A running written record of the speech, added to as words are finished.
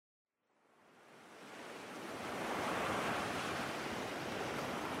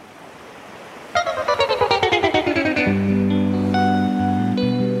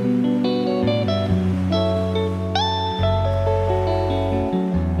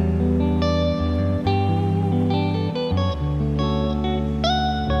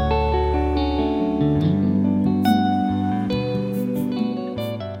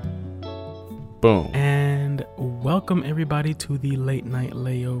Welcome everybody to the Late Night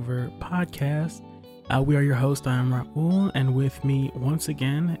Layover podcast. We are your host. I am Raul, and with me once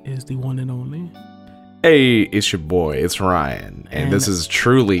again is the one and only. Hey, it's your boy, it's Ryan, and this is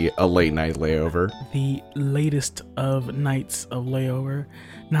truly a late night layover. The latest of nights of layover.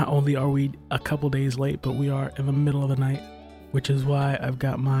 Not only are we a couple days late, but we are in the middle of the night, which is why I've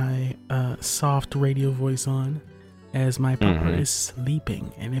got my soft radio voice on, as my papa is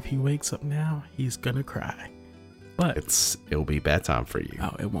sleeping, and if he wakes up now, he's gonna cry. But it'll be bedtime for you.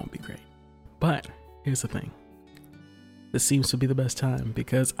 Oh, it won't be great. But here's the thing. This seems to be the best time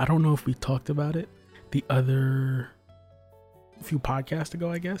because I don't know if we talked about it the other few podcasts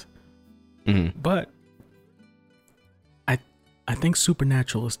ago, I guess. But I think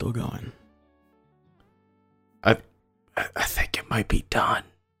Supernatural is still going. I think it might be done.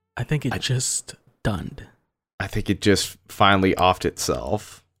 I think it just done. I think it just finally offed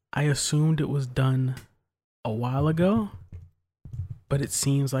itself. I assumed it was done a while ago, but it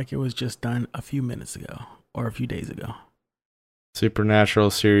seems like it was just done a few minutes ago or a few days ago.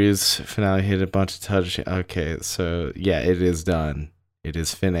 Supernatural series finale hit a bunch of touch. Okay, so yeah, it is done. It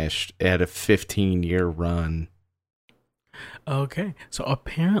is finished. It had a 15-year run. Okay, so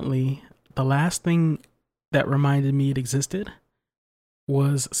apparently the last thing that reminded me it existed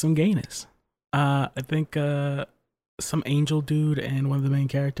was some gayness. I think some angel dude and one of the main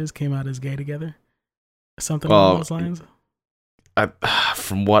characters came out as gay together. Something along those lines.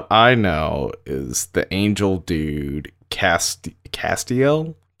 From what I know, is the angel dude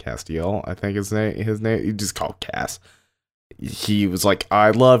Castiel, I think his name. He just called Cass. He was like,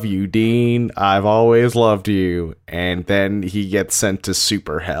 "I love you, Dean. I've always loved you," and then he gets sent to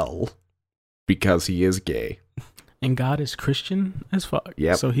super hell because he is gay. And God is Christian as fuck.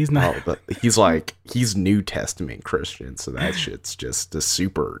 Yep. So he's not. He's New Testament Christian, so that shit's just a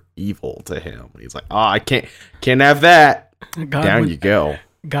super evil to him. He's like, I can't have that. Down you go.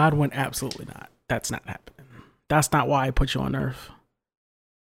 God went, absolutely not. That's not happening. That's not why I put you on earth.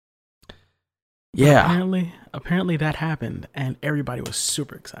 Yeah. Apparently that happened, and everybody was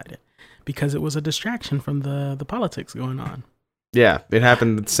super excited because it was a distraction from the politics going on. Yeah, it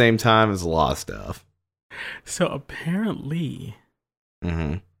happened at the same time as a lot of stuff. So apparently,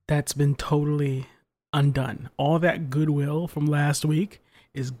 that's been totally undone. All that goodwill from last week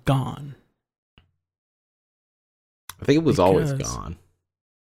is gone. I think it was always gone.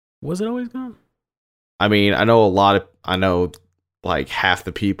 Was it always gone? I mean, I know like half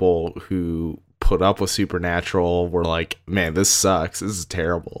the people who put up with Supernatural were like, man, this sucks. This is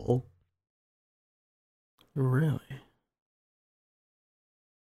terrible. Really?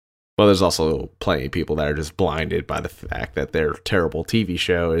 Well, there's also plenty of people that are just blinded by the fact that their terrible TV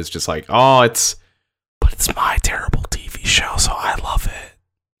show is just like, it's my terrible TV show, so I love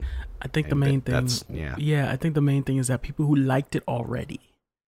it. I think the main thing, I think the main thing is that people who liked it already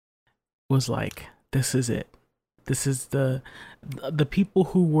was like, this is it. This is the people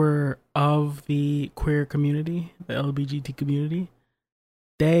who were of the queer community, the LGBT community.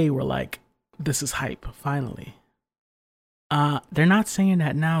 They were like, this is hype, finally. They're not saying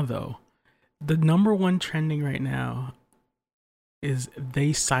that now, though. The number one trending right now is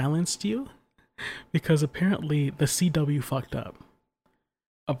They Silenced You, because apparently the CW fucked up.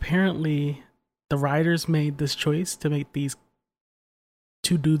 Apparently, the writers made this choice to make these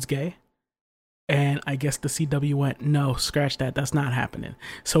two dudes gay, and I guess the CW went, no, scratch that, that's not happening.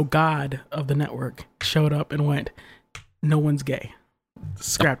 So God of the network showed up and went, no one's gay.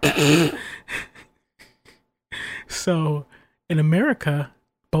 Scrap that. So in America,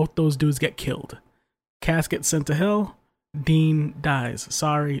 both those dudes get killed. Cass gets sent to hell. Dean dies.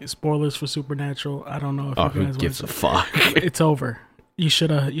 Sorry, spoilers for Supernatural. I don't know if you guys who gives a fuck. It's over. You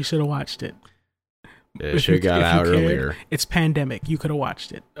should have watched it. It should have got out earlier. It's pandemic. You could have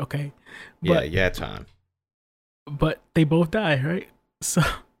watched it. Okay. But, time. But they both die, right? So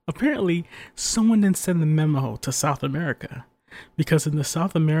apparently, someone didn't send the memo to South America, because in the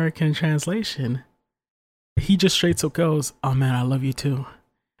South American translation, he just straight up goes, "Oh man, I love you too,"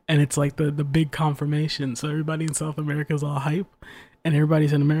 and it's like the big confirmation. So everybody in South America is all hype, and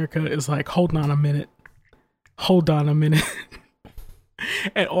everybody's in America is like, hold on a minute,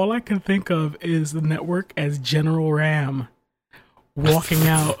 and all I can think of is the network as General Ram walking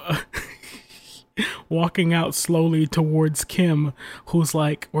out slowly towards Kim, who's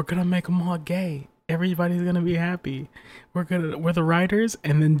like, we're gonna make them all gay. Everybody's gonna be happy. We're the writers,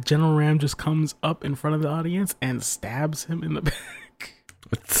 and then General Ram just comes up in front of the audience and stabs him in the back.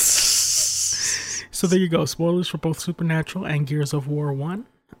 So there you go. Spoilers for both Supernatural and Gears of War 1.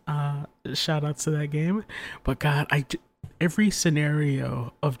 Shout outs to that game. But God, every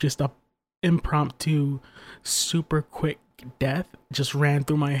scenario of just a impromptu, super quick death just ran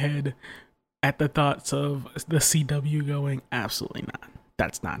through my head at the thoughts of the CW going, absolutely not.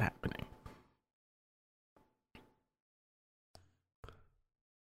 That's not happening.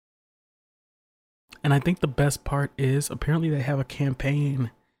 And I think the best part is apparently they have a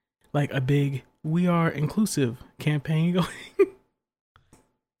campaign, like a big "We Are Inclusive" campaign going.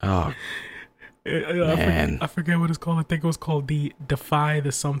 Oh, man. I forget what it's called. I think it was called the Defy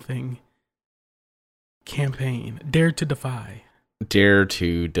the Something campaign. Dare to Defy. Dare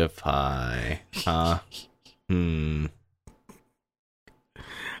to Defy.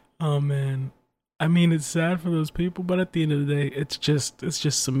 Oh man. I mean, it's sad for those people, but at the end of the day, it's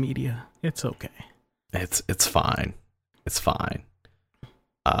just some media. It's okay. It's fine. It's fine.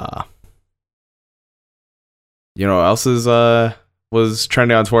 You know what else is was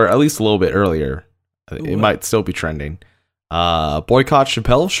trending on Twitter at least a little bit earlier. It might still be trending. Boycott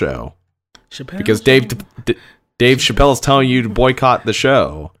Chappelle's show. Because Dave Chappelle is telling you to boycott the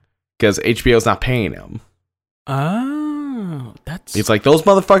show because HBO's not paying him. Oh, He's like, those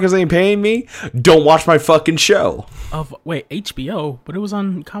motherfuckers ain't paying me. Don't watch my fucking show. Wait, HBO, but it was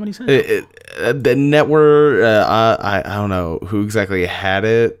on Comedy Central. The network. I don't know who exactly had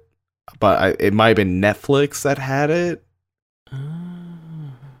it, but it might have been Netflix that had it.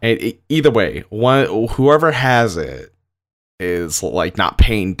 And either way, whoever has it is like not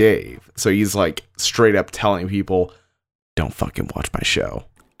paying Dave, so he's like straight up telling people, "Don't fucking watch my show."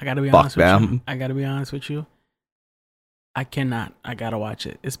 I gotta be honest with you. I cannot. I gotta watch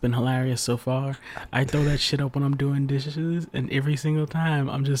it. It's been hilarious so far. I throw that shit up when I'm doing dishes, and every single time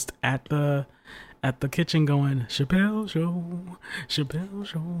I'm just at the kitchen going, Chappelle Show.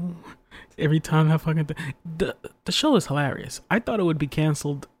 Every time that fucking the show is hilarious. I thought it would be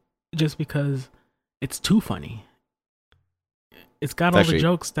canceled just because it's too funny. It's got all the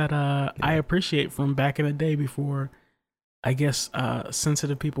jokes that I appreciate from back in the day before, I guess,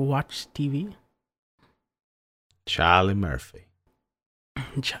 sensitive people watch TV. Charlie Murphy.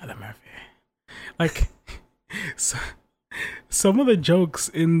 Like, some of the jokes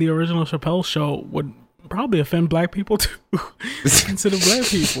in the original Chappelle Show would probably offend black people too. Instead of black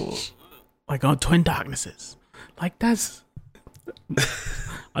people. Like on Twin Darknesses. Like, that's...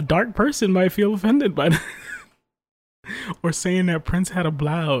 a dark person might feel offended by that. Or saying that Prince had a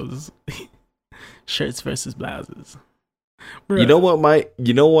blouse. Shirts versus blouses. Bruh.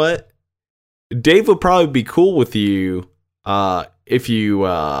 You know what? Dave would probably be cool with you if you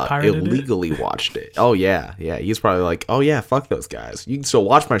illegally watched it. Oh yeah. He's probably like, oh yeah, fuck those guys. You can still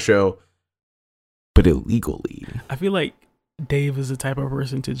watch my show, but illegally. I feel like Dave is the type of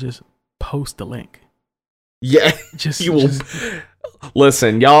person to just post the link. Yeah,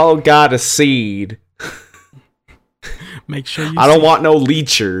 listen. Y'all got a seed. Make sure I don't want no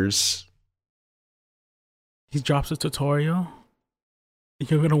leechers. He drops a tutorial.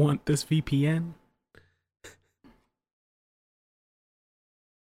 You're gonna want this VPN.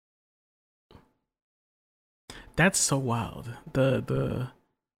 That's so wild. The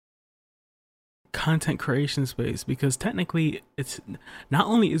content creation space, because technically it's not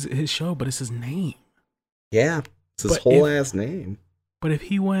only is it his show, but it's his name. Yeah, it's his whole ass name. But if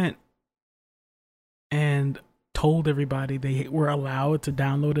he went and told everybody they were allowed to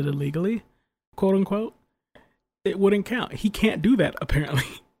download it illegally, quote unquote, it wouldn't count. He can't do that,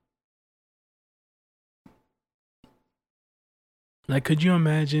 apparently. Like, could you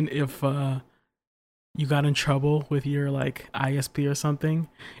imagine if you got in trouble with your like ISP or something,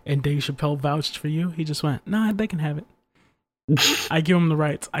 and Dave Chappelle vouched for you? He just went, nah, they can have it. I give him the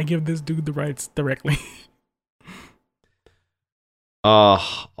rights. I give this dude the rights directly.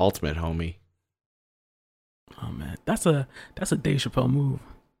 Ultimate homie. Oh man, that's a Dave Chappelle move.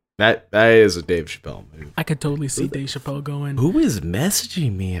 That is a Dave Chappelle move. I could totally see Dave Chappelle going, who is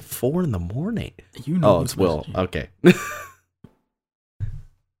messaging me at 4 a.m? You know. Oh, it's Will. Okay.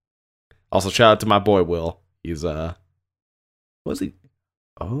 Also, shout out to my boy Will. He's was he?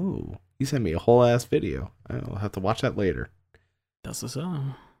 Oh, he sent me a whole ass video. I'll have to watch that later. That's what's up.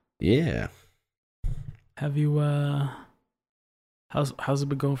 Yeah. Have you how's it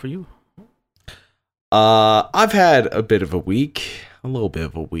been going for you? I've had a bit of a week. A little bit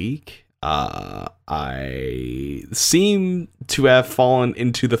of a week. I seem to have fallen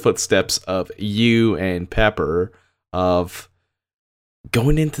into the footsteps of you and Pepper of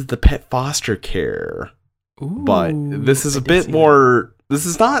going into the pet foster care. Ooh, but this is a bit more... This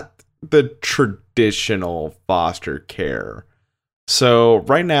is not the traditional foster care. So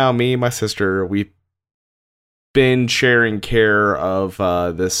right now, me and my sister, we've been sharing care of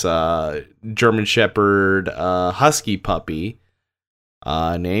this German Shepherd husky puppy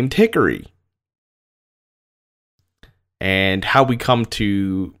named Hickory. And how we come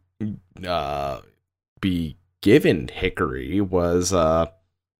to be given Hickory was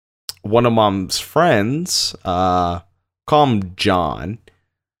one of Mom's friends, call him John.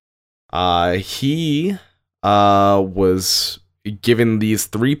 He was given these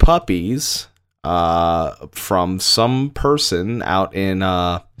 3 puppies from some person out in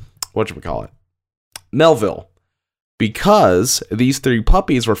whatchamacallit, Melville, because these 3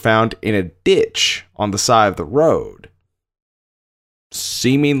 puppies were found in a ditch on the side of the road,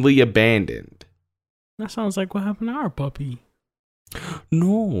 seemingly abandoned. That sounds like what happened to our puppy.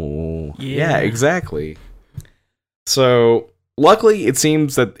 No. Yeah, exactly. So luckily, it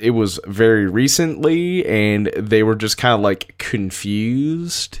seems that it was very recently, and they were just kind of like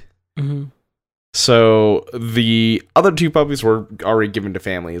confused. Mm-hmm. So the other 2 puppies were already given to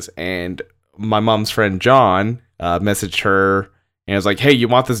families, and my mom's friend John messaged her and was like, "Hey, you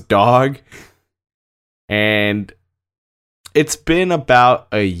want this dog?" And it's been about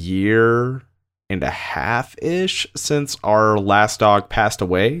a year and a half-ish since our last dog passed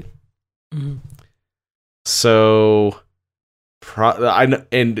away. Mm-hmm. So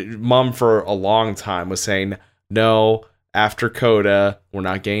and Mom for a long time was saying, no, after Coda, we're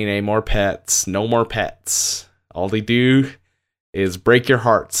not getting any more pets. No more pets. All they do is break your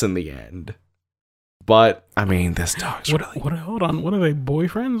hearts in the end. But I mean, this dog's hold on. What are they,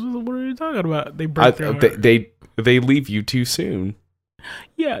 boyfriends? What are you talking about? They break their heart. They leave you too soon.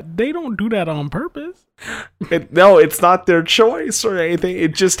 Yeah, they don't do that on purpose. No, it's not their choice or anything.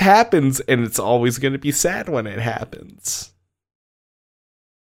 It just happens, and it's always going to be sad when it happens.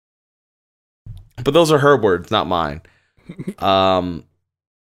 But those are her words, not mine.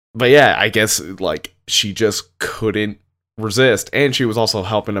 But yeah, I guess like she just couldn't resist, and she was also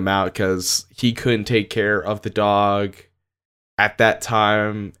helping him out because he couldn't take care of the dog at that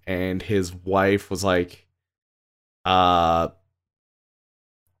time, and his wife was like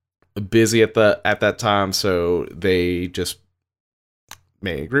busy at that time, so they just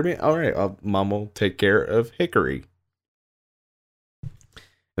made an agreement. All right, Mom will take care of Hickory.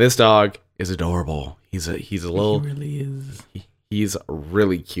 This dog is adorable. He's a little. He really is. He's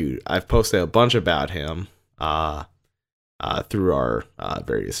really cute. I've posted a bunch about him through our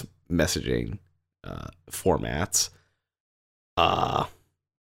various messaging formats.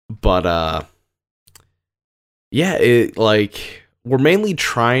 But yeah, it like we're mainly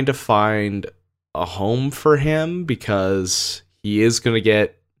trying to find a home for him because he is gonna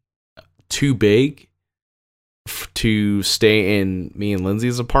get too big to stay in me and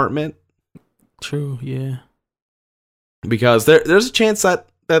Lindsay's apartment. True, yeah. Because there's a chance that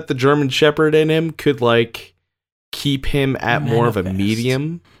the German Shepherd in him could like keep him at more of a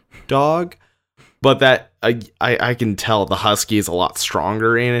medium dog, but that I can tell the Husky is a lot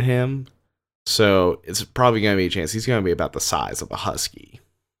stronger in him, so it's probably going to be a chance he's going to be about the size of a Husky,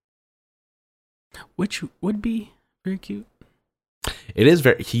 which would be very cute. It is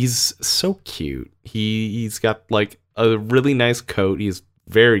he's so cute. He's got like a really nice coat. He's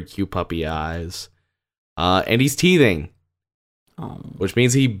very cute puppy eyes. And he's teething. Which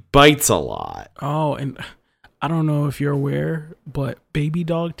means he bites a lot. Oh, and I don't know if you're aware, but baby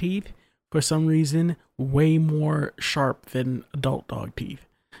dog teeth, for some reason, way more sharp than adult dog teeth.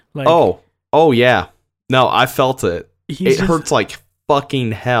 Like, oh yeah. No, I felt it. It hurts like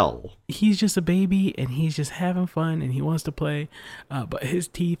fucking hell. He's just a baby, and he's just having fun, and he wants to play. But his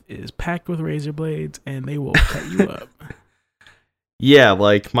teeth is packed with razor blades, and they will cut you up. Yeah,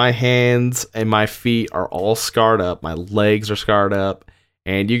 like my hands and my feet are all scarred up. My legs are scarred up.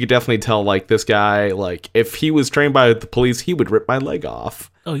 And you could definitely tell, like, this guy, like, if he was trained by the police, he would rip my leg off.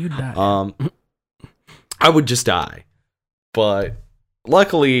 Oh, you'd die. I would just die. But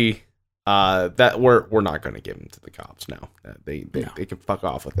luckily, that we're not going to give him to the cops now. They can fuck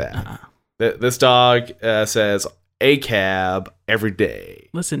off with that. This dog says a cab every day.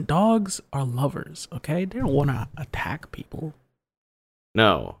 Listen, dogs are lovers, okay? They don't want to attack people.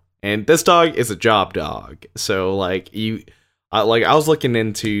 No, and this dog is a job dog. So like I was looking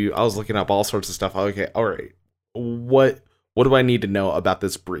up all sorts of stuff. Okay, all right, what do I need to know about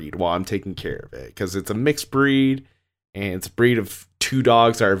this breed while I'm taking care of it? Because it's a mixed breed, and it's a breed of two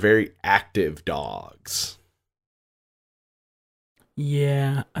dogs that are very active dogs.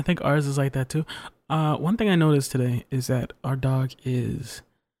 Yeah, I think ours is like that too. One thing I noticed today is that our dog is,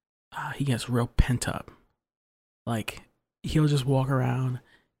 he gets real pent up. Like, he'll just walk around,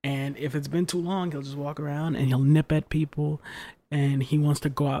 and if it's been too long, he'll just walk around and he'll nip at people, and he wants to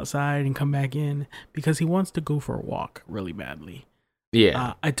go outside and come back in because he wants to go for a walk really badly.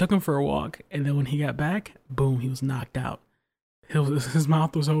 Yeah. I took him for a walk, and then when he got back, boom, he was knocked out. His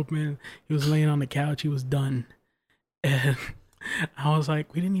mouth was open. He was laying on the couch. He was done. And I was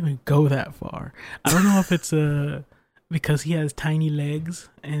like, we didn't even go that far. I don't know if it's because he has tiny legs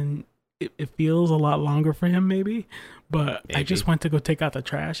and it feels a lot longer for him, maybe. But maybe. I just went to go take out the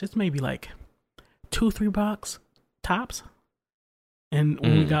trash. It's maybe like 2-3 bucks tops. And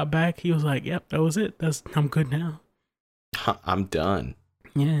when we got back, he was like, "Yep, that was it. I'm good now. I'm done."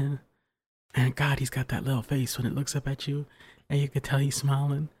 Yeah. And God, he's got that little face when it looks up at you, and you could tell he's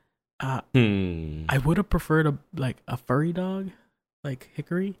smiling. I would have preferred a furry dog, like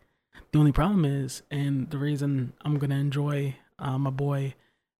Hickory. The only problem is, and the reason I'm gonna enjoy my boy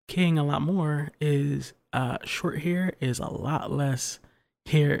King a lot more is short hair is a lot less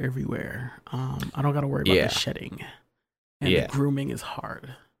hair everywhere. I don't gotta worry about the shedding, and the grooming is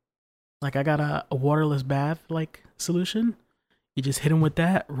hard. Like I got a waterless bath like solution. You just hit him with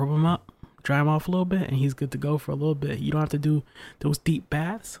that, rub him up, dry him off a little bit, and he's good to go for a little bit. You don't have to do those deep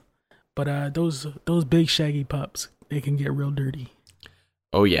baths. But those big shaggy pups, they can get real dirty.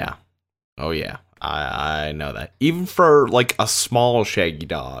 Oh yeah. I know that. Even for like a small shaggy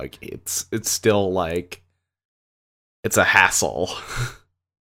dog, it's still like it's a hassle.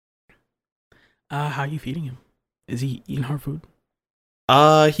 How are you feeding him? Is he eating hard food?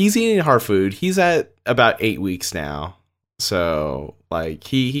 He's eating hard food. He's at about 8 weeks now. So like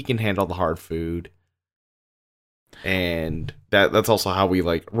he can handle the hard food. And that's also how we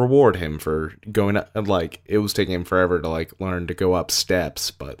like reward him for going up. Like it was taking him forever to like learn to go up steps,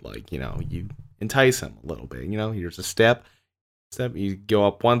 but like, you know, you entice him a little bit, you know, here's a step, you go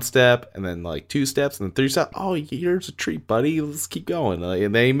up 1 step and then like 2 steps and then 3 steps. Oh, here's a treat, buddy. Let's keep going.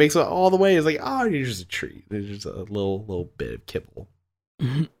 And then he makes it all the way. It's like, oh, here's a treat. There's just a little bit of kibble.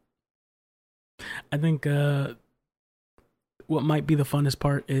 I think what might be the funnest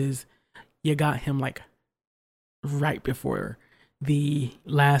part is you got him like right before the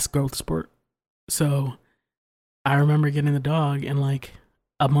last growth spurt. So I remember getting the dog and like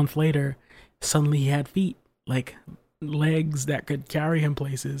a month later, suddenly he had feet, like legs that could carry him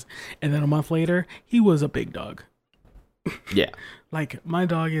places. And then a month later, he was a big dog. Yeah. Like my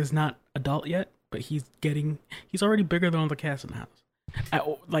dog is not adult yet, but he's already bigger than all the cats in the house.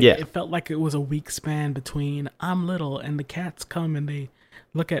 It felt like it was a week span between I'm little and the cats come and they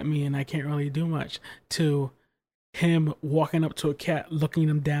look at me and I can't really do much to him walking up to a cat, looking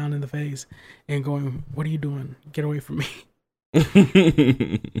him down in the face and going, "What are you doing? Get away from me."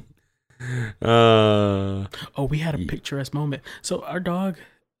 We had a picturesque moment. So our dog,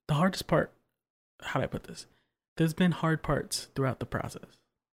 the hardest part, how do I put this? There's been hard parts throughout the process.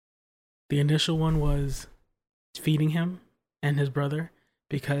 The initial one was feeding him and his brother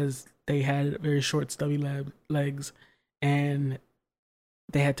because they had very short, stubby legs and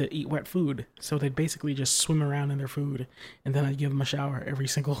they had to eat wet food. So they'd basically just swim around in their food. And then I'd give them a shower every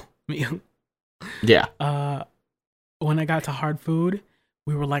single meal. Yeah. When I got to hard food,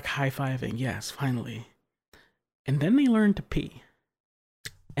 we were like high-fiving. Yes, finally. And then they learned to pee.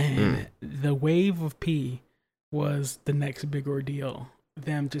 And the wave of pee was the next big ordeal.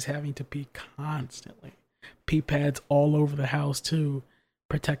 Them just having to pee constantly. Pee pads all over the house to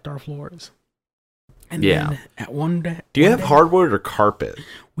protect our floors. And then at one day... Do you have hardwood or carpet?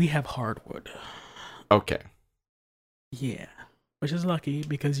 We have hardwood. Okay. Yeah. Which is lucky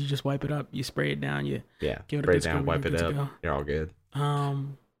because you just wipe it up, you spray it down, you give it spray it down, wipe it up. You're all good.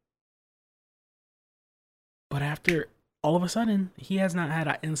 But after all of a sudden, he has not had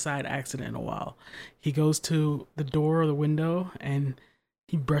an inside accident in a while. He goes to the door or the window and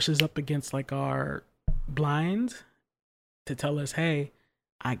he brushes up against like our blinds to tell us, "Hey,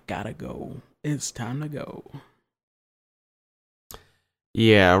 I gotta go. It's time to go."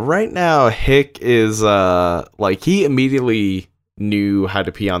 Yeah, right now Hick is like he immediately knew how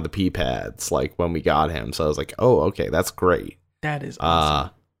to pee on the pee pads like when we got him. So I was like, "Oh, okay, that's great." That is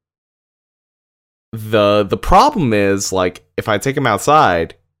awesome. The problem is like if I take him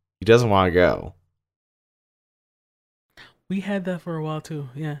outside, he doesn't want to go. We had that for a while too.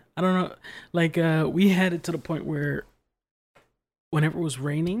 Yeah. I don't know. Like we had it to the point where whenever it was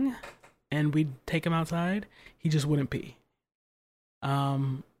raining and we'd take him outside, he just wouldn't pee.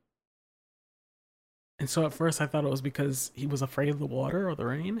 And so at first I thought it was because he was afraid of the water or the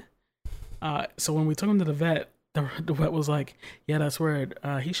rain. So when we took him to the vet, the vet was like, "Yeah, that's weird.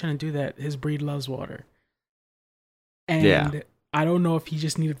 He shouldn't do that. His breed loves water." And I don't know if he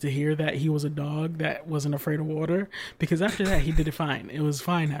just needed to hear that he was a dog that wasn't afraid of water, because after that he did it fine. It was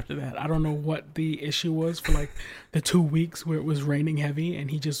fine after that. I don't know what the issue was for like the 2 weeks where it was raining heavy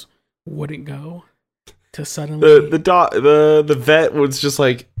and he just wouldn't go. To suddenly the vet was just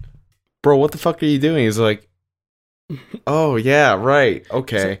like, "Bro, what the fuck are you doing?" He's like, "Oh yeah, right,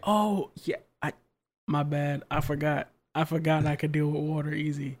 okay." Like, "Oh yeah, my bad, I forgot." I forgot I could deal with water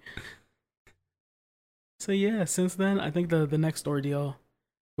easy. So yeah, since then, I think the next ordeal,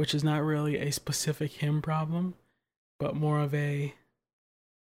 which is not really a specific him problem, but more of a,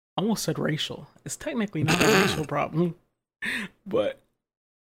 I almost said racial. It's technically not a racial problem, but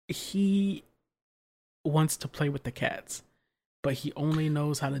he wants to play with the cats, but he only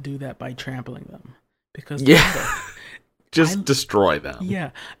knows how to do that by trampling them. Because just destroy them.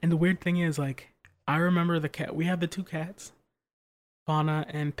 Yeah, and the weird thing is, like, I remember the cat. We have the two cats, Fauna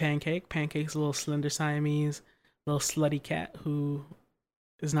and Pancake. Pancake's a little slender Siamese, little slutty cat who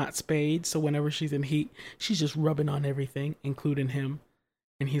is not spayed. So whenever she's in heat, she's just rubbing on everything, including him.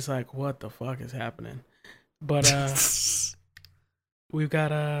 And he's like, "What the fuck is happening?" But we've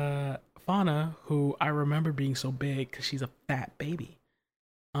got Fauna, who I remember being so big because she's a fat baby.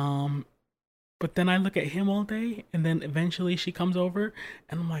 But then I look at him all day, and then eventually she comes over,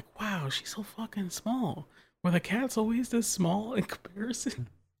 and I'm like, wow, she's so fucking small. Were the cats always this small in comparison?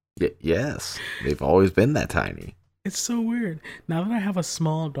 Yes, they've always been that tiny. It's so weird. Now that I have a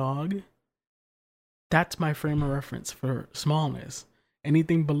small dog, that's my frame of reference for smallness.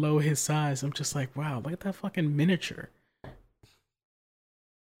 Anything below his size, I'm just like, wow, look at that fucking miniature.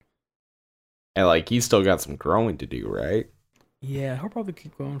 And, like, he's still got some growing to do, right? Yeah, he'll probably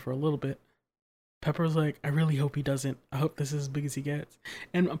keep going for a little bit. Pepper's like, I really hope he doesn't. I hope this is as big as he gets.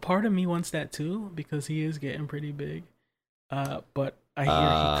 And a part of me wants that too, because he is getting pretty big. But I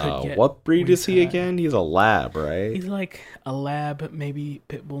hear he could get... What breed is he again? He's a lab, right? He's like a lab, maybe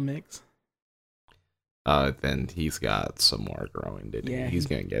pit bull mix. Then he's got some more growing to do. Yeah, he's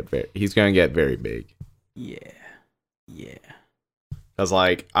gonna get very big. Yeah. Because,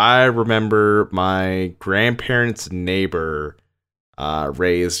 like, I remember my grandparents' neighbor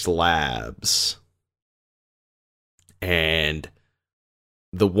raised labs. And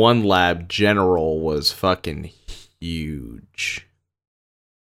the one lab general was fucking huge.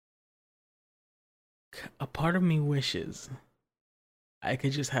 A part of me wishes I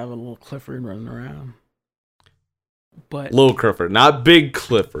could just have a little Clifford running around. But little Clifford, not big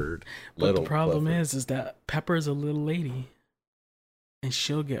Clifford. But the problem is that Pepper's a little lady. And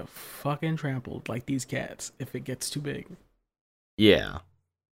she'll get fucking trampled like these cats if it gets too big. Yeah.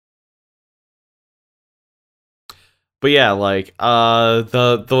 But yeah, like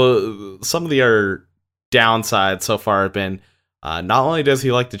the some of the other downsides so far have been not only does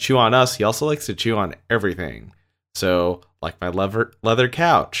he like to chew on us, he also likes to chew on everything. So, like, my leather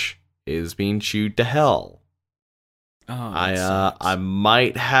couch is being chewed to hell. Oh, I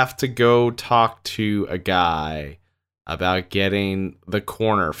might have to go talk to a guy about getting the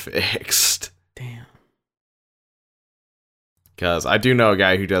corner fixed. Damn. Because I do know a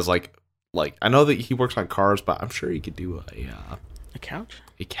guy who does like I know that he works on cars, but I'm sure he could do a couch.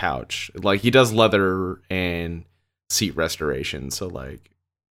 A couch, like, he does leather and seat restoration. So, like,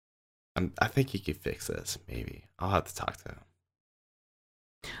 I think he could fix this. Maybe I'll have to talk to him.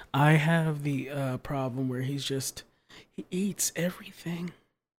 I have the problem where he eats everything.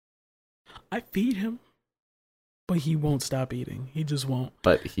 I feed him, but he won't stop eating. He just won't.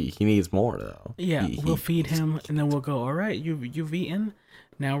 But he needs more, though. Yeah, we'll feed him, and then we'll go, all right, you've eaten.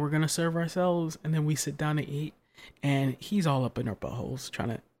 Now we're going to serve ourselves. And then we sit down to eat. And he's all up in our buttholes trying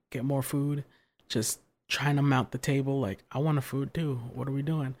to get more food. Just trying to mount the table. Like, I want a food too. What are we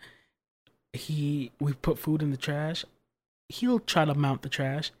doing? We put food in the trash. He'll try to mount the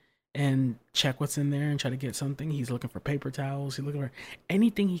trash and check what's in there and try to get something. He's looking for paper towels. He's looking for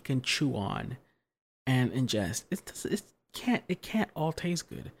anything he can chew on and ingest. It can't all taste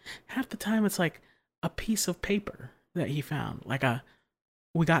good. Half the time it's like a piece of paper that he found. Like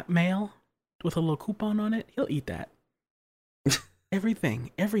we got mail with a little coupon on it. He'll eat that.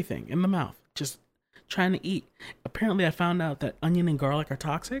 everything in the mouth. Just trying to eat. Apparently I found out that onion and garlic are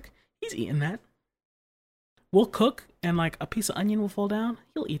toxic. He's eating that. We'll cook and, like, a piece of onion will fall down.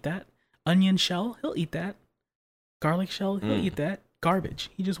 He'll eat that. Onion shell, he'll eat that. Garlic shell, he'll eat that. Garbage.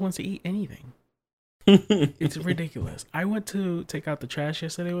 He just wants to eat anything. It's ridiculous. I went to take out the trash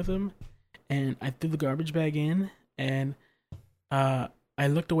yesterday with him, and I threw the garbage bag in, and I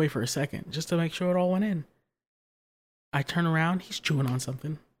looked away for a second just to make sure it all went in. I turn around, he's chewing on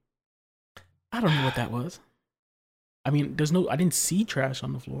something. I don't know what that was. I mean, I didn't see trash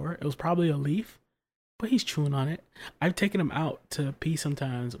on the floor. It was probably a leaf, but he's chewing on it. I've taken him out to pee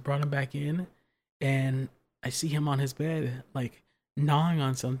sometimes, brought him back in, and I see him on his bed, like, gnawing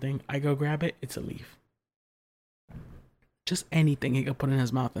on something. I go grab it, it's a leaf. Just anything he could put in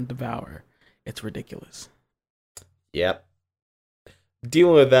his mouth and devour. It's ridiculous. Yep.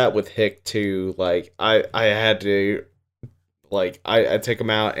 Dealing with that with Hick too, like, I had to, like, I take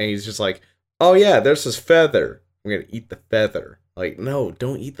him out and he's just like, oh yeah, there's his feather. I'm gonna eat the feather. Like, no,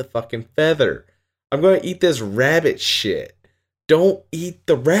 don't eat the fucking feather. I'm gonna eat this rabbit shit. Don't eat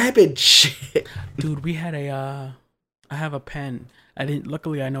the rabbit shit. Dude, we had I have a pen.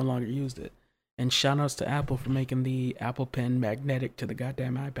 Luckily I no longer used it. And shout outs to Apple for making the Apple Pen magnetic to the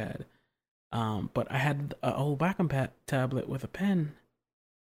goddamn iPad. But I had an old Wacom tablet with a pen.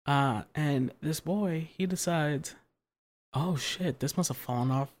 And this boy, he decides, oh shit, this must have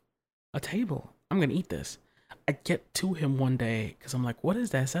fallen off a table. I'm gonna eat this. I get to him one day because I'm like, what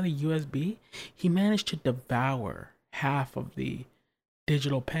is that? Is that a USB? He managed to devour half of the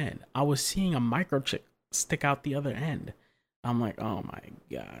digital pen. I was seeing a microchip stick out the other end. I'm like, oh my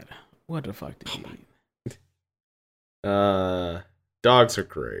god, what the fuck did you eat? Dogs are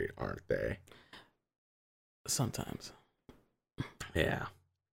great, aren't they? Sometimes. Yeah.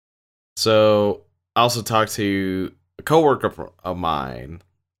 So I also talked to a coworker of mine,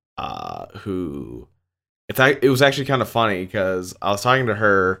 who it was actually kind of funny because I was talking to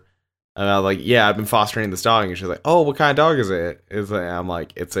her and I was like, yeah, I've been fostering this dog, and she's like, oh, what kind of dog is it? I'm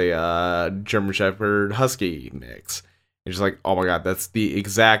like, it's a German Shepherd Husky mix. And she's like, oh my god, that's the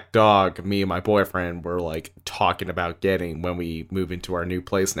exact dog me and my boyfriend were like talking about getting when we move into our new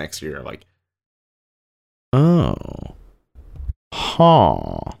place next year. Like, oh,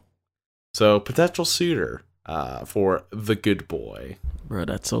 huh. So potential suitor for the good boy. Bro,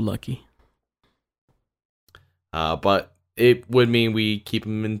 that's so lucky. But it would mean we keep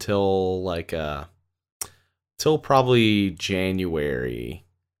him until like till probably January.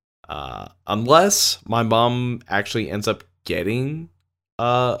 Unless my mom actually ends up getting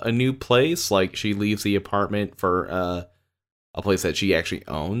a new place, like she leaves the apartment for a place that she actually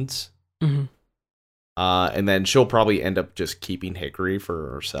owns. Mm-hmm. And then she'll probably end up just keeping Hickory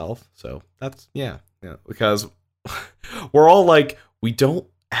for herself. So that's yeah, because we're all like, we don't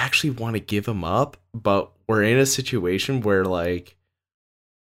actually want to give him up, but we're in a situation where like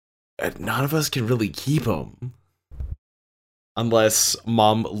none of us can really keep him unless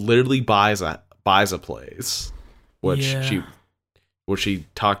mom literally buys a place, which she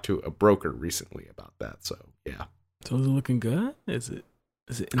talked to a broker recently about that. So yeah. So is it looking good? Is it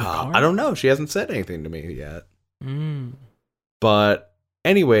in the car? I don't know. She hasn't said anything to me yet. But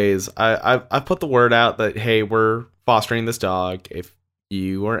anyways, I put the word out that, hey, we're fostering this dog. If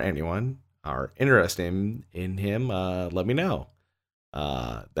you or anyone are interested in him, let me know.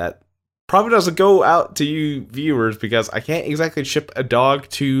 That probably doesn't go out to you viewers because I can't exactly ship a dog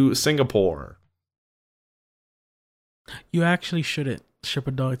to Singapore. You actually shouldn't ship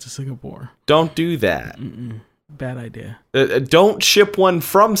a dog to Singapore. Don't do that. Bad idea. Don't ship one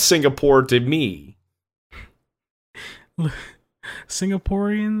from Singapore to me.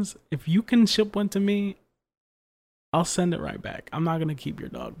 Singaporeans, if you can ship one to me, I'll send it right back. I'm not gonna keep your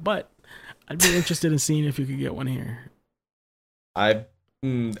dog, but I'd be interested in seeing if you could get one here. I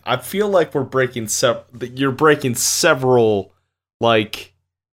feel like you're breaking several like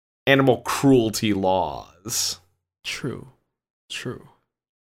animal cruelty laws. True.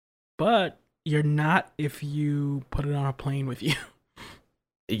 But you're not if you put it on a plane with you.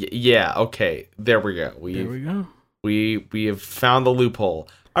 Yeah, okay. There we go. We have found the loophole.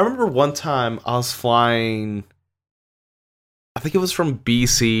 I remember one time I was flying, I think it was from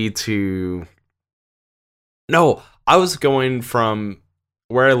BC to... No, I was going from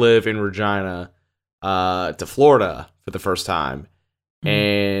where I live in Regina to Florida for the first time.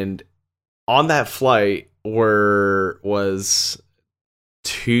 And on that flight was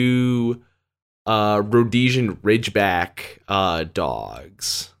two Rhodesian Ridgeback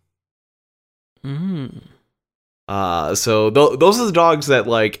dogs. So those are the dogs that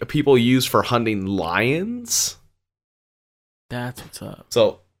like people use for hunting lions. That's what's up.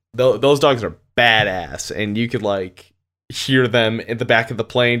 So those dogs are badass, and you could like hear them in the back of the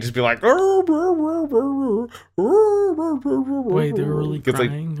plane just be like, wait, they're really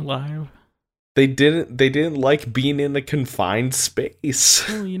crying live? They didn't like being in a confined space.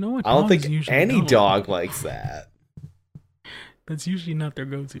 Well, you know what? I don't think any dog likes that. That's usually not their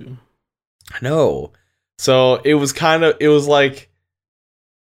go-to. No. So it's like,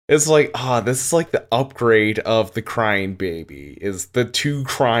 this is like the upgrade of the crying baby, is the two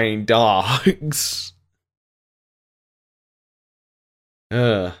crying dogs.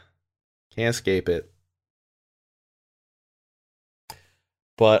 Can't escape it.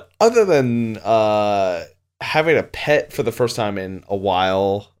 But other than having a pet for the first time in a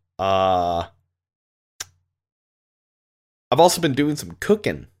while, I've also been doing some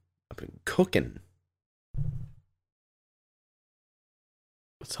cooking. I've been cooking.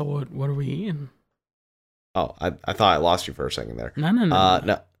 So what are we eating? Oh, I thought I lost you for a second there.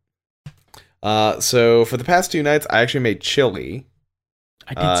 No. So for the past 2 nights, I actually made chili.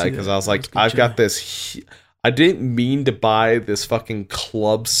 I did see Because that. I was That like, was good I've chili. got this. I didn't mean to buy this fucking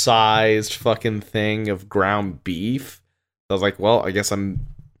club-sized fucking thing of ground beef. I was like, well, I guess I'm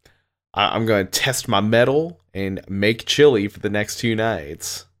going to test my metal and make chili for the next 2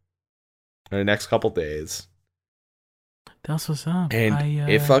 nights, or the next couple days. That's what's up. And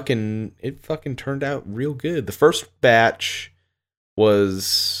it fucking turned out real good. The first batch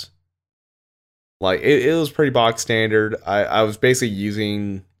was like it was pretty box standard. I was basically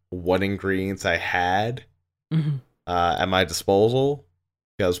using what ingredients I had mm-hmm. At my disposal,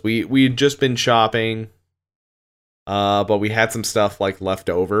 because we had just been shopping, but we had some stuff like left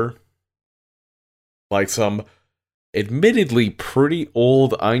over, like some admittedly pretty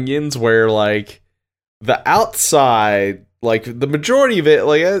old onions where like the outside, like the majority of it,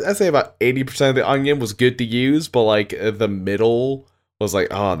 like I say about 80% of the onion was good to use, but like the middle was like,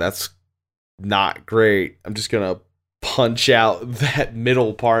 oh, that's not great. I'm just gonna punch out that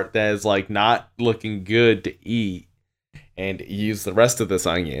middle part that is like not looking good to eat and use the rest of this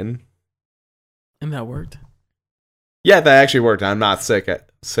onion. And that worked. Yeah, that actually worked. I'm not sick,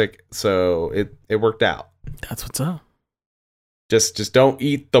 so it worked out. That's what's up. Just don't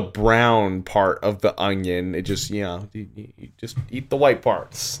eat the brown part of the onion. It just, you just eat the white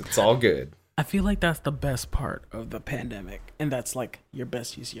parts. It's all good. I feel like that's the best part of the pandemic, and that's like your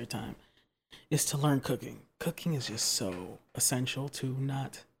best use of your time, is to learn cooking. Cooking is just so essential to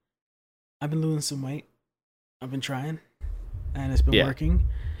not. I've been losing some weight. I've been trying, and it's been working.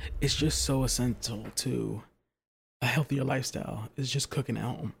 It's just so essential to a healthier lifestyle. Is just cooking at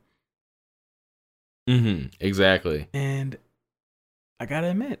home. Exactly. And I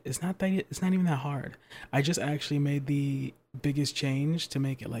gotta admit, it's not even that hard. I just actually made the biggest change to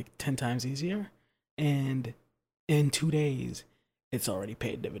make it like 10 times easier, and in 2 days, it's already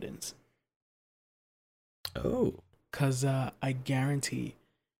paid dividends. Oh, because I guarantee,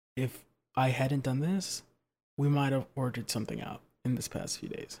 if I hadn't done this, we might have ordered something out in this past few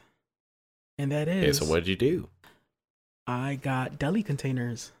days. And that is, so what did you do? I got deli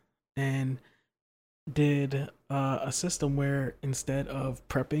containers and did a system where instead of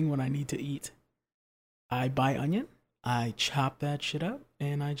prepping when I need to eat, I buy onion, I chop that shit up,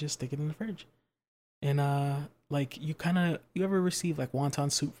 and I just stick it in the fridge. And like you ever receive like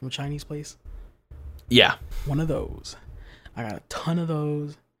wonton soup from a Chinese place? Yeah, one of those. I got a ton of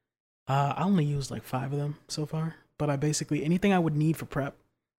those. I only used like 5 of them so far, but I basically, anything I would need for prep,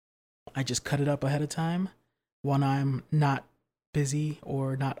 I just cut it up ahead of time when I'm not busy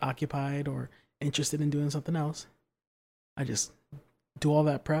or not occupied or interested in doing something else. I just do all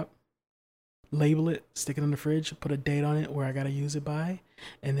that prep, label it, stick it in the fridge, put a date on it where I gotta use it by,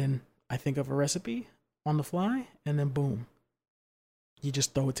 and then I think of a recipe on the fly, and then boom, you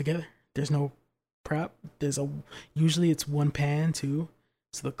just throw it together. There's no prep. Usually it's one pan too,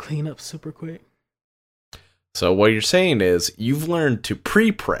 so the cleanup's super quick. So what you're saying is you've learned to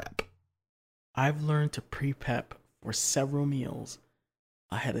pre-prep. I've learned to pre-prep for several meals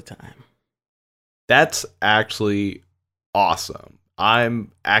ahead of time. That's actually awesome.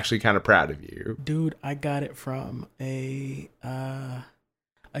 I'm actually kind of proud of you. Dude, I got it from I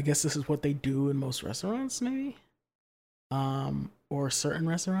guess this is what they do in most restaurants, maybe? Or certain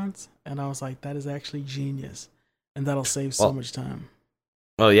restaurants. And I was like, that is actually genius. And that'll save so much time.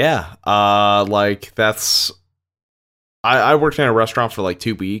 Well, yeah. Like that's... I worked in a restaurant for like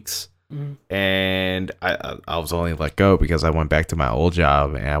 2 weeks. Mm-hmm. And I was only let go because I went back to my old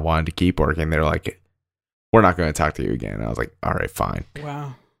job and I wanted to keep working. They're like, we're not going to talk to you again. And I was like, all right, fine.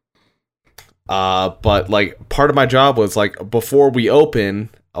 Wow. But like part of my job was like before we open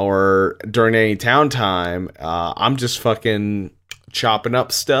or during any town time, I'm just fucking chopping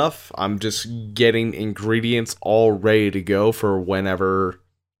up stuff. I'm just getting ingredients all ready to go for whenever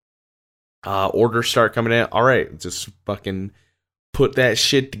orders start coming in. All right, just fucking put that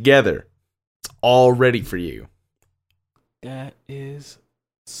shit together. It's all ready for you. It's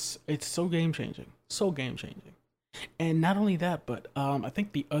so game changing. So game changing. And not only that, but I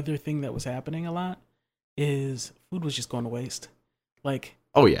think the other thing that was happening a lot is food was just going to waste. Like,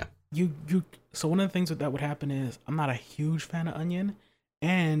 oh yeah, so one of the things that would happen is I'm not a huge fan of onion,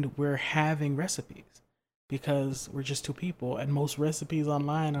 and we're having recipes because we're just 2 people, and most recipes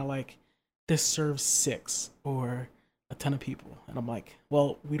online are like, this serves 6 or a ton of people, and I'm like,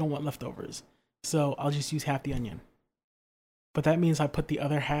 well, we don't want leftovers, so I'll just use half the onion. But that means I put the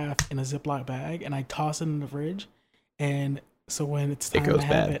other half in a Ziploc bag and I toss it in the fridge. And so when it's time to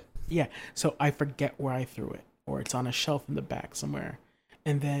have it, yeah. So I forget where I threw it, or it's on a shelf in the back somewhere.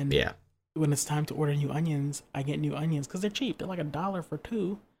 And then when it's time to order new onions, I get new onions because they're cheap. They're like $1 for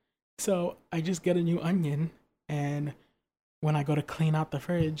 2. So I just get a new onion, and when I go to clean out the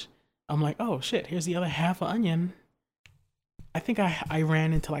fridge, I'm like, oh shit, here's the other half of onion. I think I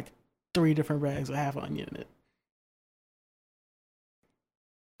ran into like 3 different bags with half an onion in it.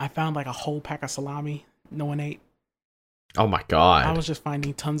 I found like a whole pack of salami no one ate. Oh my god. I was just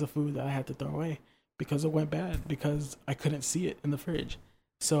finding tons of food that I had to throw away because it went bad because I couldn't see it in the fridge.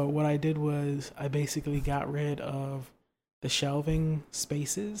 So what I did was I basically got rid of the shelving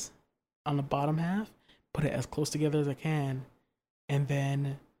spaces on the bottom half, put it as close together as I can, and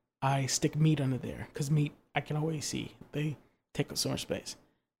then I stick meat under there because meat I can always see. They take up so much space.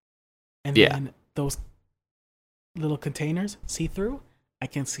 And then those little containers, see through, I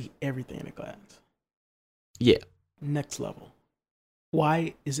can see everything in a glance. Yeah. Next level.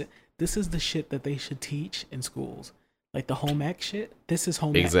 Why is it? This is the shit that they should teach in schools. Like the home ec shit. This is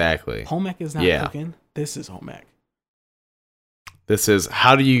home ec. Exactly. Home ec is not cooking. This is home ec. This is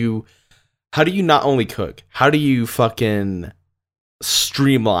how do you not only cook? How do you fucking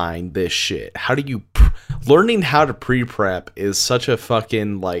streamline this shit? How do you learning how to pre-prep is such a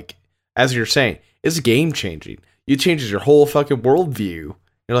fucking, like, as you're saying, it's game changing. It changes your whole fucking worldview.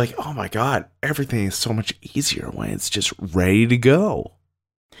 You're like, oh my god, everything is so much easier when it's just ready to go.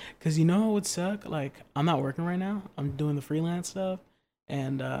 Because you know what would suck? Like, I'm not working right now. I'm doing the freelance stuff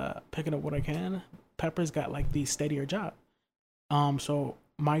and picking up what I can. Pepper's got like the steadier job. So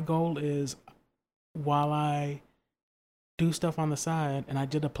my goal is, while I do stuff on the side, and I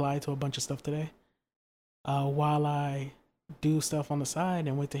did apply to a bunch of stuff today, while I do stuff on the side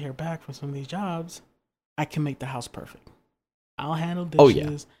and wait to hear back from some of these jobs, I can make the house perfect. I'll handle dishes. Oh,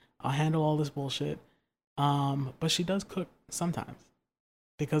 yeah. I'll handle all this bullshit. But she does cook sometimes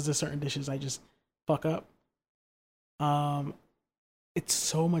because there's certain dishes I just fuck up. It's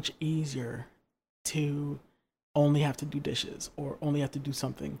so much easier to only have to do dishes or only have to do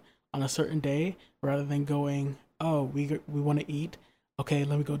something on a certain day rather than going, oh, we want to eat. Okay,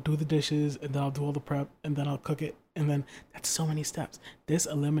 let me go do the dishes and then I'll do all the prep and then I'll cook it. And then that's so many steps. This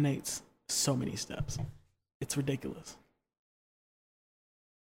eliminates so many steps. It's ridiculous.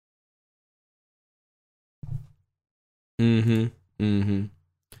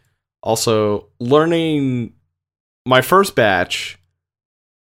 Also, learning my first batch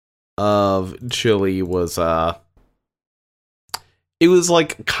of chili was it was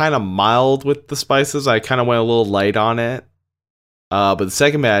like kind of mild with the spices. I kind of went a little light on it. But the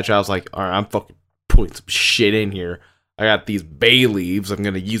second batch, I was like, all right, I'm fucking putting some shit in here. I got these bay leaves. I'm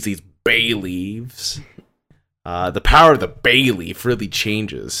gonna use these bay leaves. The power of the bay leaf really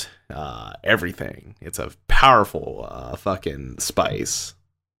changes everything. It's a powerful fucking spice.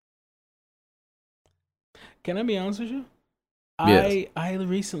 Can I be honest with you? Yes. I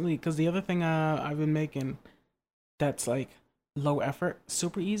recently, because the other thing I've been making that's like low effort,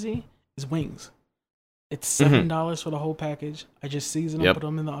 super easy, is wings. It's $7 for the whole package. I just season them, put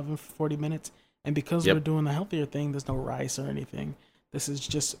them in the oven for 40 minutes. And because we're doing the healthier thing, there's no rice or anything. This is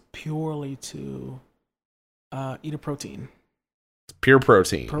just purely to eat a protein. It's pure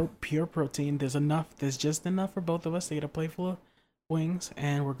protein. Pure protein. There's just enough for both of us to get a plate full of wings,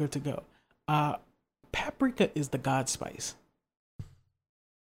 and we're good to go. Paprika is the god spice.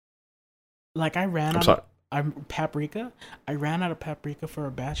 Like I ran out of paprika for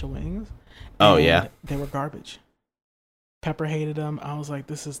a batch of wings. Oh yeah. They were garbage. Pepper hated them. I was like,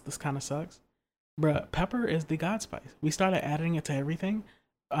 this kind of sucks. Bruh, pepper is the god spice. We started adding it to everything.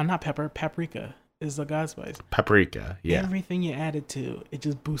 Not pepper, paprika is the god spice. Paprika, yeah. Everything you add it to, it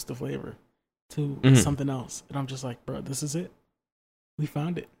just boosts the flavor to something else. And I'm just like, bro, this is it. We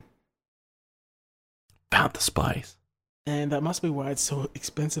found it. Found the spice. And that must be why it's so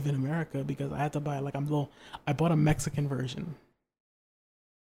expensive in America, because I had to buy I bought a Mexican version.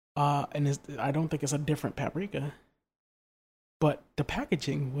 And I don't think it's a different paprika. But the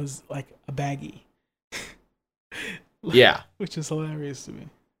packaging was like a baggie. Yeah. Which is hilarious to me.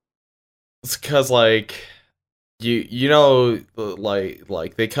 It's because like you know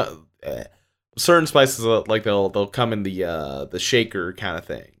like they come certain spices like they'll come in the shaker kind of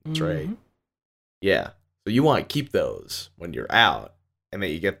things, right? Yeah. So you want to keep those when you're out, and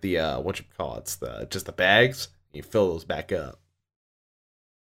then you get the it's just the bags. And you fill those back up.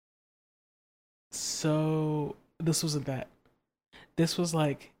 So this wasn't that. This was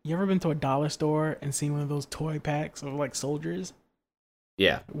like, you ever been to a dollar store and seen one of those toy packs of like soldiers?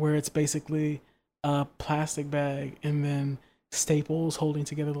 Yeah. Where it's basically a plastic bag and then staples holding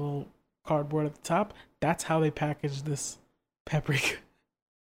together the little cardboard at the top. That's how they package this paprika.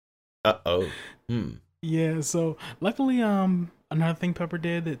 Uh-oh. Yeah, so luckily another thing Pepper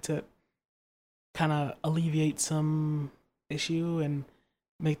did to kind of alleviate some issue and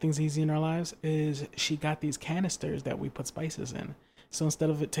make things easy in our lives is she got these canisters that we put spices in. So instead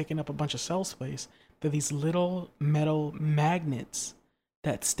of it taking up a bunch of shelf space, they're these little metal magnets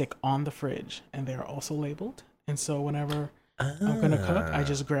that stick on the fridge, and they are also labeled. And so whenever I'm gonna cook, I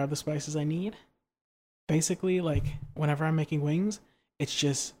just grab the spices I need. Basically, like whenever I'm making wings, it's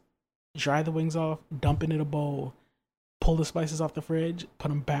just dry the wings off, dump it in a bowl, pull the spices off the fridge, put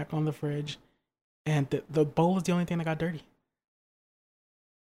them back on the fridge, and the bowl is the only thing that got dirty.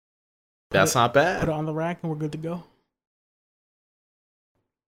 That's not bad. Put it on the rack and we're good to go.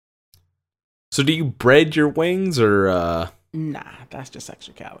 So do you bread your wings or Nah, that's just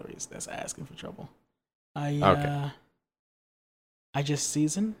extra calories. That's asking for trouble. I just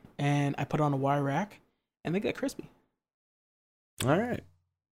season and I put it on a wire rack and they get crispy. All right.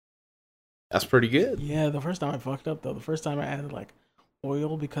 That's pretty good. Yeah, the first time I fucked up though. The first time I added like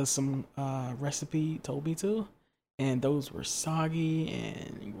oil because some recipe told me to, and those were soggy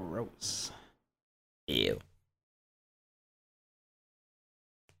and gross. Ew.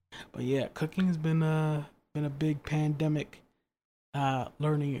 But yeah, cooking's been a big pandemic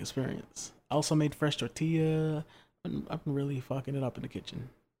learning experience. I also made fresh tortilla. I've been really fucking it up in the kitchen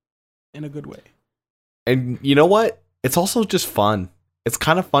in a good way. And you know what? It's also just fun. It's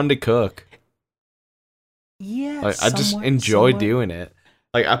kind of fun to cook. Yeah, like, I just enjoy doing it.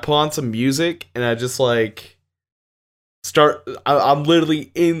 Like I put on some music and I just like start. I'm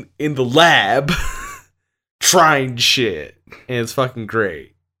literally in the lab trying shit, and it's fucking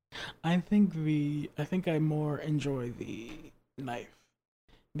great. I think I more enjoy the knife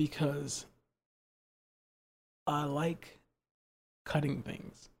because I like cutting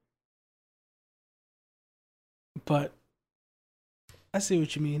things. But I see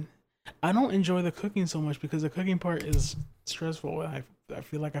what you mean. I don't enjoy the cooking so much because the cooking part is stressful. I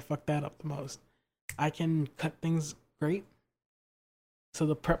feel like I fucked that up the most. I can cut things great, so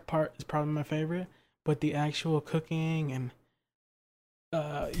the prep part is probably my favorite. But the actual cooking and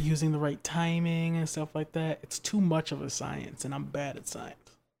using the right timing and stuff like that, it's too much of a science, and I'm bad at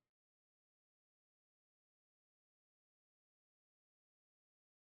science.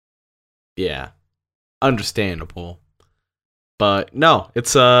 Yeah, understandable. But no,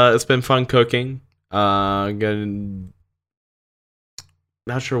 it's been fun cooking. I'm gonna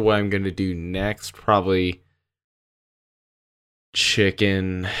not sure what I'm gonna do next. Probably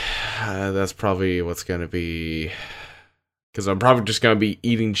chicken. That's probably what's gonna be. Because I'm probably just gonna be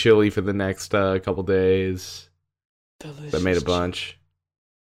eating chili for the next couple days. Delicious. I made a bunch.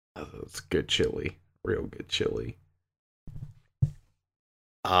 It's good chili, real good chili.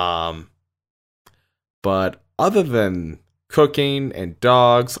 But other than cooking and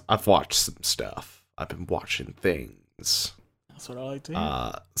dogs, I've watched some stuff. I've been watching things. That's what I like to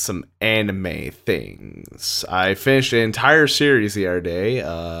hear. Some anime things. I finished an entire series the other day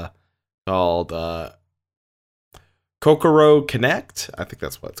called Kokoro Connect. I think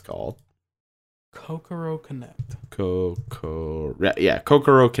that's what it's called. Kokoro Connect. Yeah,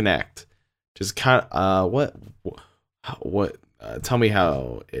 Kokoro Connect. Just kind of what tell me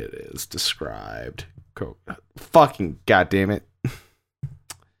how it is described. Fucking goddamn it.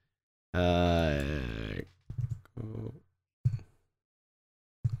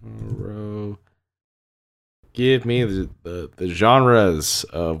 Give me the genres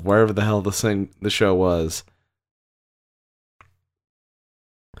of wherever the hell the show was.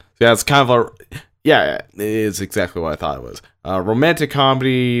 Yeah, it's kind of it is exactly what I thought it was. Romantic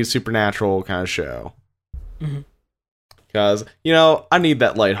comedy, supernatural kind of show. Mm-hmm. Because, I need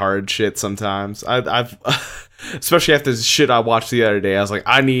that lighthearted shit sometimes. I've especially after the shit I watched the other day, I was like,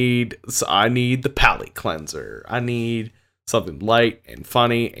 I need the palate cleanser. I need something light and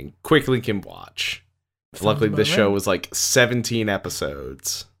funny and quickly can watch. Luckily, this show was like 17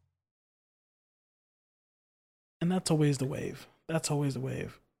 episodes. And that's always the wave.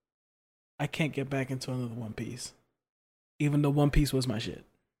 I can't get back into another One Piece. Even though One Piece was my shit.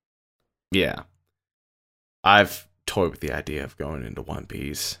 Yeah. I've toyed with the idea of going into One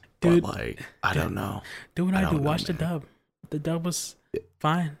Piece. Dude, but I don't know. Do what I do. Watch the dub. The dub was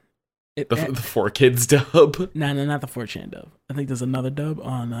fine. The 4Kids dub? No, not the 4chan dub. I think there's another dub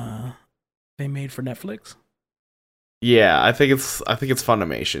on they made for Netflix. Yeah, I think it's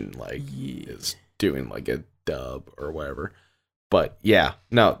Funimation is doing like a dub or whatever. But yeah,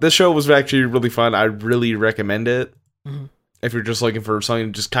 no, this show was actually really fun. I really recommend it. Mm-hmm. If you're just looking for something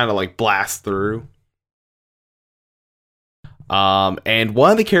to just kind of like blast through. And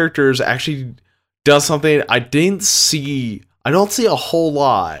one of the characters actually does something I don't see a whole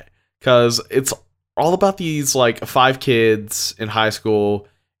lot, because it's all about these like 5 kids in high school,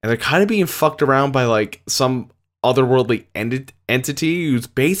 and they're kind of being fucked around by like some otherworldly entity who's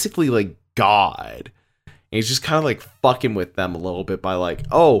basically like God. And he's just kind of like fucking with them a little bit by like,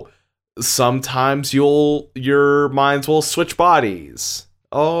 oh, sometimes your minds will switch bodies.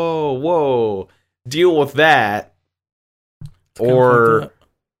 Oh, whoa. Deal with that. Or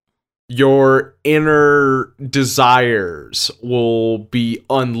your inner desires will be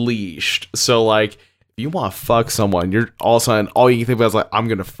unleashed. So like, if you want to fuck someone, you're all of a sudden, all you can think about is like, I'm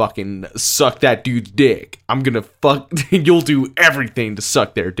gonna fucking suck that dude's dick. I'm gonna fuck, you'll do everything to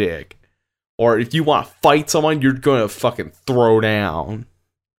suck their dick. Or if you want to fight someone, you're gonna fucking throw down.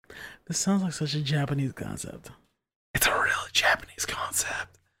 This sounds like such a Japanese concept. It's a really Japanese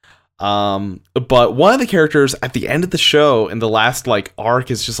concept. But one of the characters at the end of the show in the last like arc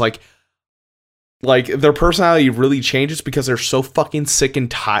is just like their personality really changes because they're so fucking sick and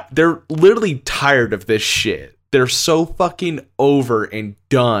tired. They're literally tired of this shit. They're so fucking over and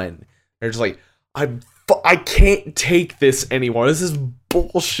done. They're just like, I can't take this anymore. This is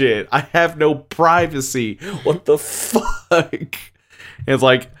bullshit. I have no privacy. What the fuck? And it's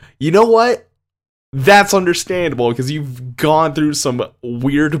like, you know what? That's understandable because you've gone through some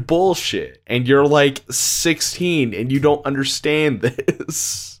weird bullshit and you're like 16 and you don't understand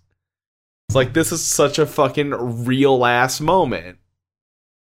this. It's like, this is such a fucking real ass moment.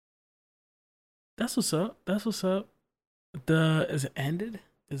 That's what's up. Is it ended?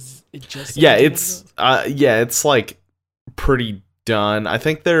 Is it just it's like pretty done. I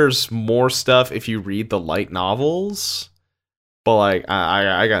think there's more stuff if you read the light novels. But like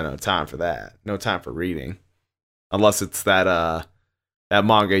I got no time for that. No time for reading. Unless it's that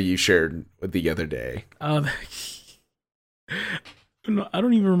manga you shared with the other day. No, I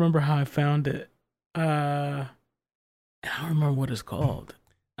don't even remember how I found it. I don't remember what it's called.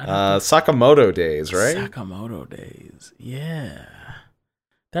 Sakamoto Days, right? Sakamoto Days. Yeah.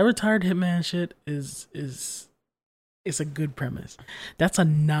 That retired hitman shit is a good premise. That's a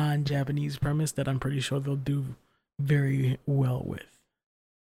non-Japanese premise that I'm pretty sure they'll do very well with.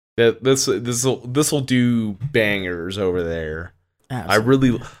 This will do bangers over there.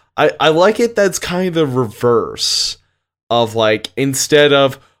 Absolutely. I like it. That's kind of the reverse of like, instead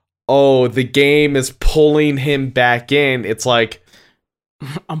of, oh, the game is pulling him back in, it's like,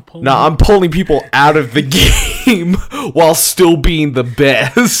 I'm pulling people out of the game while still being the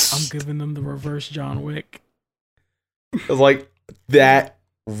best. I'm giving them the reverse John Wick. It's like, that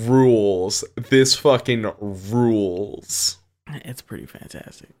rules. This fucking rules. It's pretty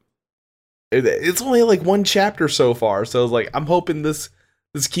fantastic. It's only like one chapter so far, so it's like, I'm hoping this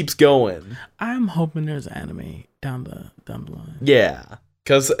keeps going. I'm hoping there's anime down the line. Yeah,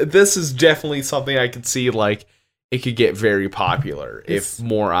 because this is definitely something I could see like it could get very popular if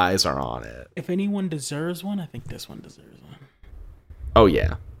more eyes are on it. If anyone deserves one, I think this one deserves one. Oh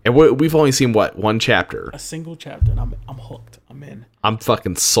yeah. And we've only seen one chapter. A single chapter, and I'm hooked. I'm in. I'm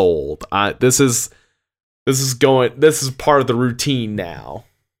fucking sold. This is part of the routine now.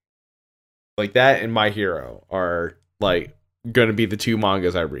 Like that and My Hero are like gonna be the two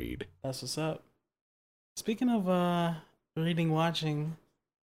mangas I read. That's what's up. Speaking of reading, watching,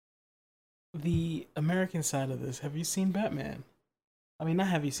 the American side of this, have you seen Batman? I mean, not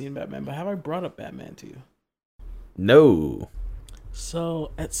have you seen Batman, but have I brought up Batman to you? No.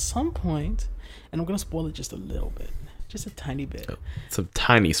 So, at some point, and I'm going to spoil it just a little bit, just a tiny bit. It's a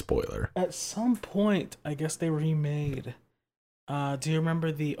tiny spoiler. At some point, I guess they remade. Do you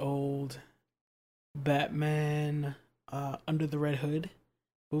remember the old Batman Under the Red Hood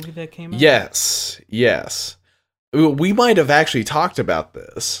movie that came out? Yes. We might have actually talked about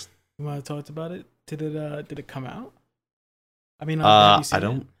this. You might have talked about it? Did it come out? I mean,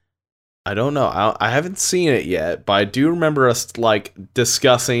 I don't know. I haven't seen it yet, but I do remember us like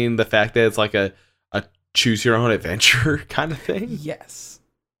discussing the fact that it's like a choose your own adventure kind of thing. Yes.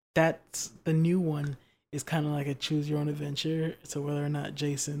 That's the new one is kind of like a choose your own adventure. So whether or not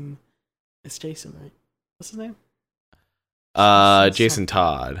Jason, it's Jason, right? What's his name? Jason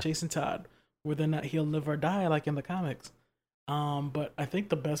Todd. Jason Todd. Whether or not he'll live or die like in the comics. But I think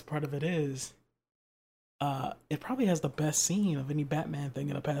the best part of it is it probably has the best scene of any Batman thing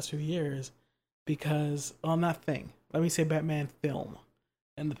in the past few years because, well, not thing. Let me say Batman film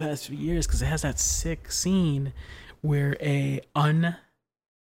in the past few years because it has that sick scene where a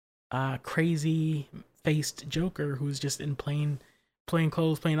crazy faced Joker who's just in plain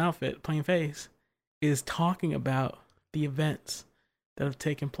clothes, plain outfit, plain face is talking about the events that have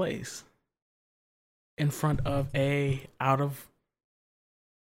taken place in front of a out of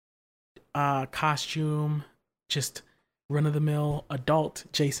costume, just run-of-the-mill adult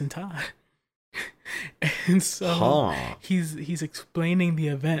Jason Todd. And so he's explaining the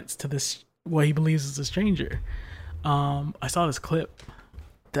events to this what he believes is a stranger. I saw this clip.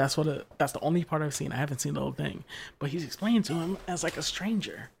 That's the only part I've seen. I haven't seen the whole thing, but he's explaining to him as like a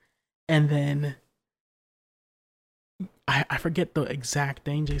stranger, and then I forget the exact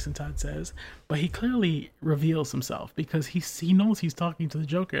thing Jason Todd says, but he clearly reveals himself because he knows he's talking to the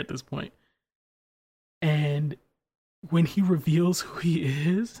Joker at this point. And when he reveals who he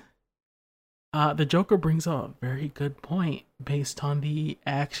is, the Joker brings up a very good point based on the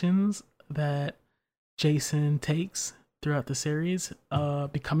actions that Jason takes throughout the series,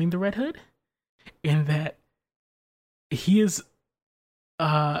 becoming the Red Hood, and that he is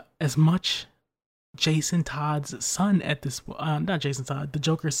as much Jason Todd's son at this not Jason Todd, the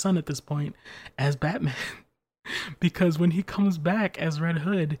Joker's son at this point, as Batman. Because when he comes back as Red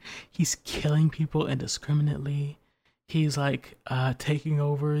Hood, he's killing people indiscriminately. He's like taking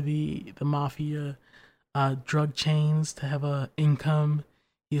over the mafia drug chains to have a income.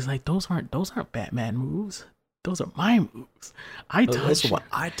 He's like, those aren't Batman moves. Those are my moves. Those are what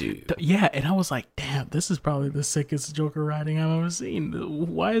I do. Yeah, and I was like, damn, this is probably the sickest Joker writing I've ever seen.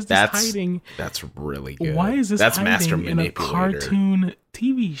 Why is this hiding? That's really good. Why is this hiding in a cartoon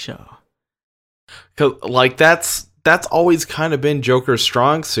TV show? Cause like that's always kind of been Joker's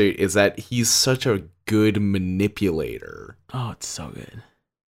strong suit, is that he's such a good manipulator. Oh, it's so good.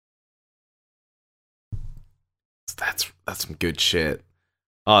 That's some good shit.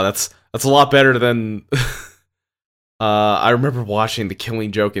 Oh, that's a lot better than. I remember watching The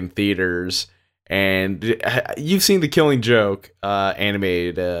Killing Joke in theaters, and you've seen The Killing Joke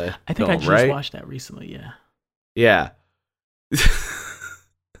animated I think film, I just right? watched that recently, yeah. Yeah.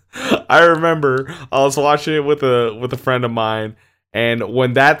 I remember I was watching it with a friend of mine, and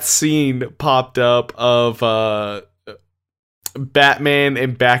when that scene popped up of Batman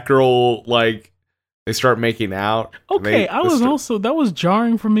and Batgirl, like, they start making out. Okay, that was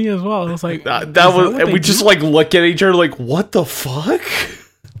jarring for me as well. I was like, and we just like look at each other like, what the fuck?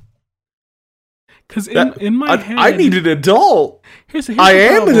 Because in my head, I need an adult. I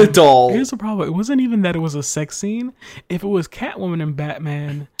am an adult. Here's the problem. It wasn't even that it was a sex scene. If it was Catwoman and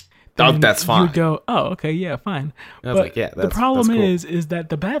Batman, that's fine. You'd go, oh, okay, yeah, fine. I was like, yeah, the problem cool. is that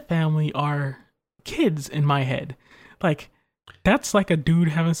the Bat family are kids in my head. Like, that's like a dude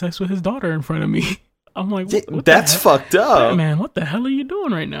having sex with his daughter in front of me. I'm like, what that's fucked up. Batman, what the hell are you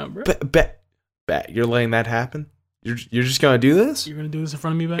doing right now, bro? Bat, you're letting that happen? You're just gonna do this? You're gonna do this in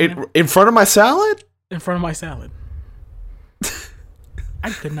front of me, Batman? In front of my salad? In front of my salad. I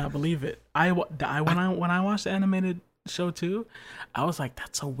could not believe it. When I watched the animated show too, I was like,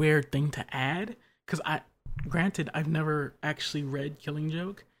 that's a weird thing to add. Because granted, I've never actually read Killing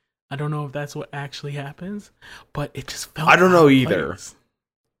Joke. I don't know if that's what actually happens, but it just felt. I don't know either.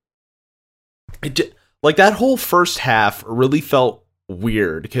 Like, that whole first half really felt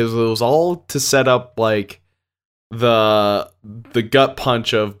weird because it was all to set up like the gut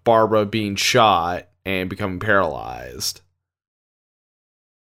punch of Barbara being shot and becoming paralyzed.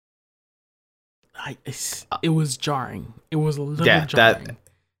 It was jarring. It was a little jarring.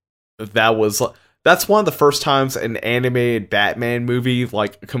 That's one of the first times an animated Batman movie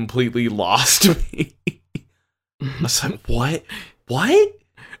like completely lost me. I was like, what?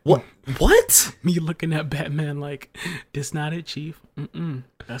 What? Me looking at Batman like, this not it, Chief.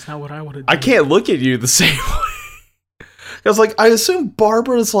 That's not what I would have done. I can't look at you the same way. Because, like, I assume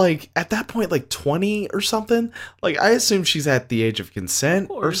Barbara's, like, at that point, like, 20 or something. Like, I assume she's at the age of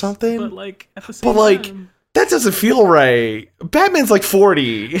consent or something. But, like, at the same time... that doesn't feel right. Batman's, like,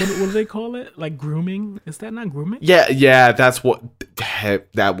 40. What do they call it? Like, grooming? Is that not grooming? Yeah, that's what...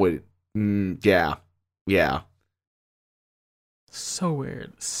 That would... yeah. So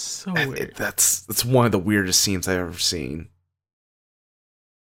weird. Weird. That's one of the weirdest scenes I've ever seen.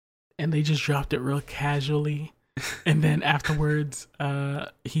 And they just dropped it real casually. And then afterwards,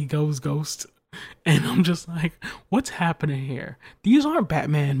 he goes ghost. And I'm just like, what's happening here? These aren't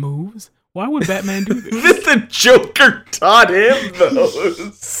Batman moves. Why would Batman do this? The Joker taught him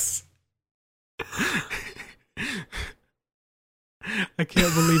those. I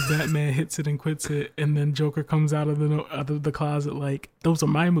can't believe Batman hits it and quits it, and then Joker comes out of the closet like, those are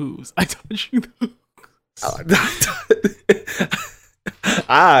my moves. I taught you those.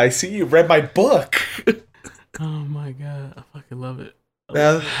 I see you read my book. Oh my god, I fucking love it.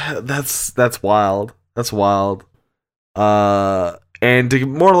 That's wild. That's wild. And to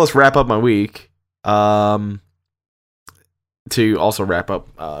more or less wrap up my week, to also wrap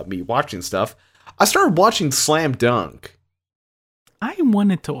up me watching stuff, I started watching Slam Dunk. I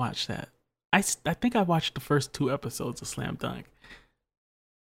wanted to watch that. I think I watched the first 2 episodes of Slam Dunk.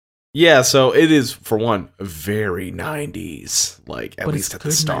 Yeah, so it is, for one, very 90s. Like, at least at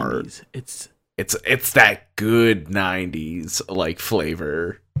the start. 90s. it's that good 90s like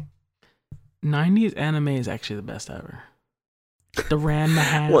flavor. 90s anime is actually the best ever. The Ranma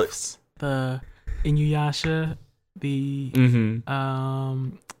halves, the Inuyasha, the Yu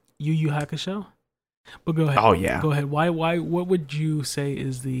Yu Hakusho. But go ahead. Oh yeah. Go ahead. Why what would you say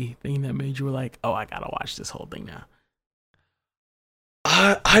is the thing that made you like, "Oh, I got to watch this whole thing now?"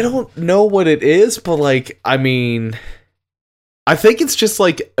 I don't know what it is, but like I mean, I think it's just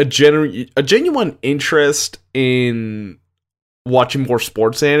like a genuine interest in watching more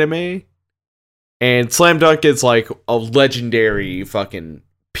sports anime. And Slam Dunk is like a legendary fucking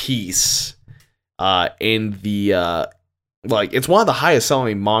piece in the like it's one of the highest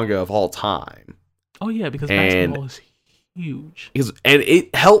selling manga of all time. Oh yeah, because basketball is huge. And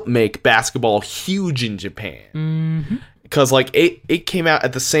it helped make basketball huge in Japan. Mm-hmm. Because like it came out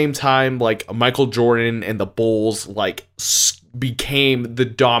at the same time like Michael Jordan and the Bulls like became the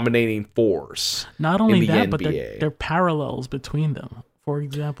dominating force. Not only that, but there are parallels between them. For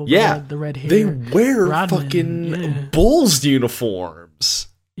example, the red hair. They wear Rodman, fucking Bulls uniforms.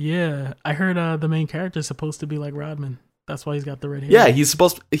 Yeah, I heard the main character is supposed to be like Rodman. That's why he's got the red hair. Yeah,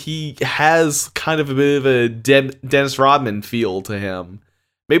 he has kind of a bit of a Dennis Rodman feel to him.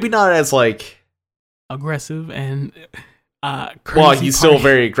 Maybe not as like aggressive and well, he's still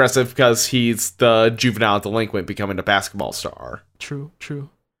very aggressive because he's the juvenile delinquent becoming a basketball star. True.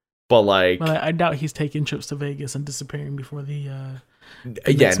 But like, I doubt he's taking trips to Vegas and disappearing before the.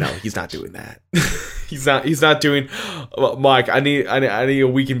 No, he's not doing that. he's not doing. Mike, I need a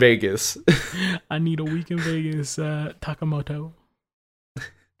week in Vegas. I need a week in Vegas, Takamoto.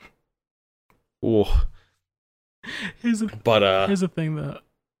 Ooh. Here's the thing though.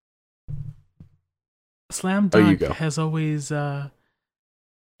 Slam Dunk has always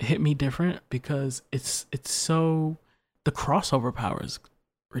hit me different because it's so the crossover power is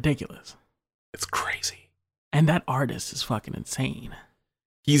ridiculous. It's crazy. And that artist is fucking insane.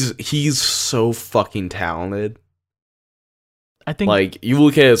 He's so fucking talented. I think like you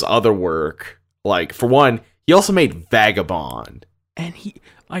look at his other work, like for one, he also made Vagabond. And he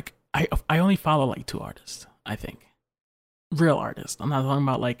like I only follow like 2 artists, I think. Real artists. I'm not talking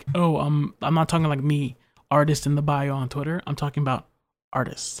about like, I'm not talking like me, artist in the bio on Twitter. I'm talking about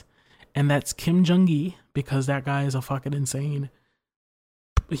artists. And that's Kim Jung-gi, because that guy is a fucking insane.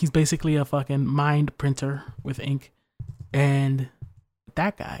 He's basically a fucking mind printer with ink. And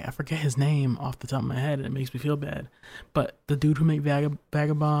that guy, I forget his name off the top of my head, and it makes me feel bad. But the dude who made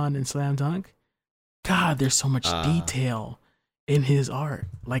Vagabond and Slam Dunk, God, there's so much detail in his art.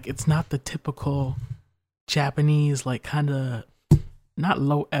 Like, it's not the typical Japanese, like, kind of not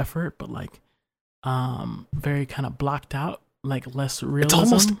low effort, but like very kind of blocked out, like less realism. It's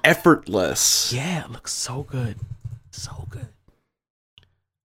almost effortless. Yeah, it looks so good. So good.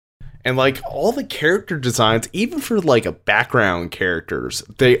 And like all the character designs, even for like a background characters,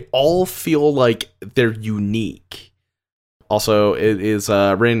 they all feel like they're unique. Also, it is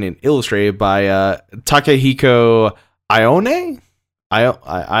written and illustrated by Takehiko Ione?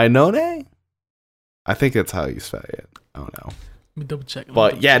 Ione? I think that's how you say it. I don't know. Let me double check.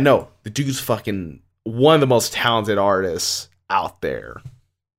 But yeah, no, the dude's fucking one of the most talented artists out there.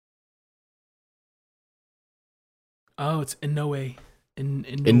 Oh, it's Inoue.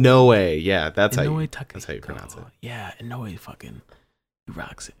 Inoue, yeah, that's how you pronounce it. Yeah, Inoue fucking he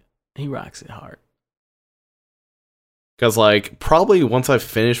rocks it. He rocks it hard. Because like probably once I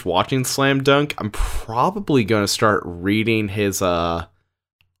finish watching Slam Dunk, I'm probably gonna start reading his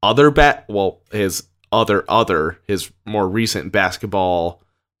his more recent basketball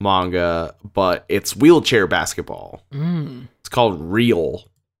manga, but it's wheelchair basketball. It's called Real.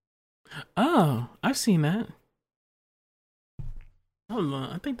 Oh, I've seen that. I don't know.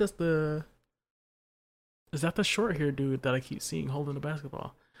 I think that's is that the short hair dude that I keep seeing holding the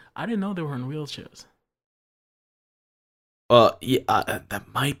basketball? I didn't know they were in wheelchairs. Yeah, that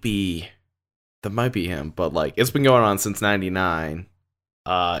might be him, but like it's been going on since '99.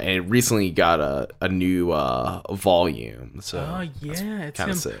 And it recently got a new volume. So yeah, it's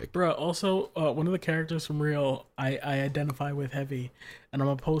kind of him. sick, bro. Also, one of the characters from Real, I identify with heavy, and I'm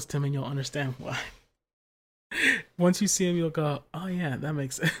gonna post him, and you'll understand why. Once you see him, you'll go, "Oh yeah, that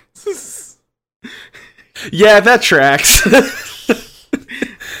makes sense." Yeah, that tracks.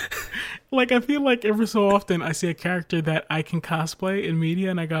 Like I feel like every so often I see a character that I can cosplay in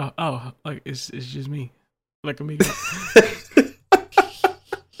media, and I go, "Oh, like it's just me, like amigo."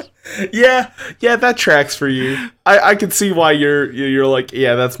 Yeah, that tracks for you. I can see why you're like,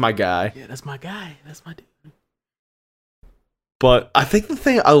 yeah, that's my guy. Yeah, that's my guy. That's my dude. But I think the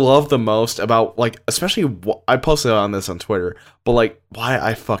thing I love the most about, like, especially I posted on this on Twitter, but like why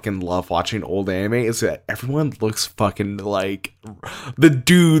I fucking love watching old anime is that everyone looks fucking like the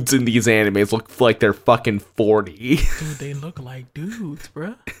dudes in these animes look like they're fucking 40. Dude, they look like dudes,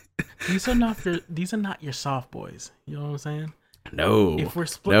 bruh. These are not your soft boys. You know what I'm saying? No. If we're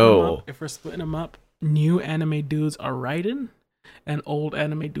splitting them up, new anime dudes are Raiden, and old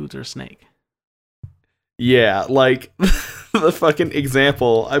anime dudes are Snake. Yeah, like the fucking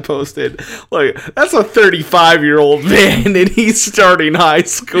example I posted, like that's a 35-year-old man and he's starting high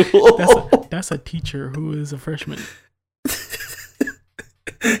school. That's a teacher who is a freshman.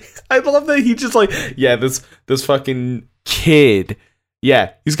 I love that he just like, yeah, this fucking kid,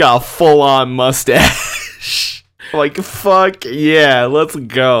 yeah, he's got a full-on mustache. Like, fuck yeah, let's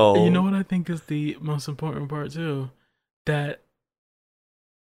go. You know what I think is the most important part too? That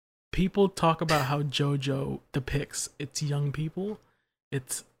people talk about how JoJo depicts its young people,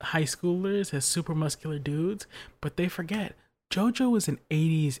 its high schoolers as super muscular dudes, but they forget JoJo is an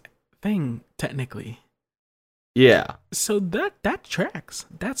 80s thing, technically. Yeah. So that tracks.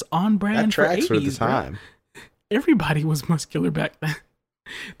 That's on brand for 80s. For the time. Bro. Everybody was muscular back then.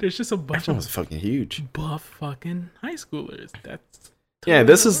 There's just a bunch of fucking huge buff fucking high schoolers. That's totally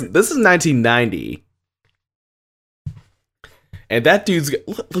this is 1990. And that dude's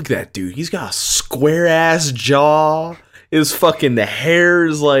look at that dude. He's got a square ass jaw. His fucking the hair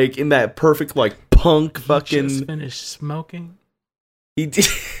is like in that perfect like punk fucking. He just finished smoking. He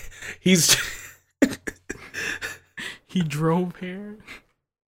drove here.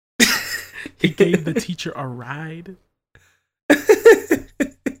 He gave the teacher a ride.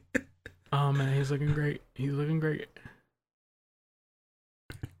 Oh man, he's looking great.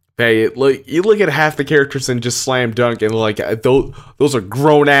 Hey, look! You look at half the characters in just Slam Dunk, and like those are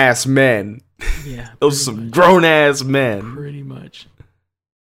grown ass men. Yeah, those are some grown ass men. Pretty much.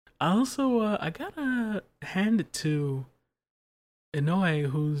 I also I gotta hand it to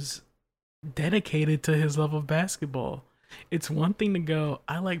Inoue, who's dedicated to his love of basketball. It's one thing to go,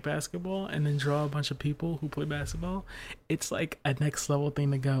 I like basketball, and then draw a bunch of people who play basketball. It's like a next level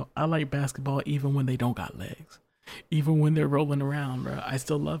thing to go, I like basketball even when they don't got legs. Even when they're rolling around, bro. I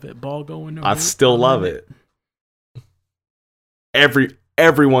still love it. Ball going over. I still love it.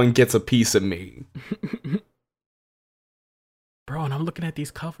 Everyone gets a piece of me. Bro, and I'm looking at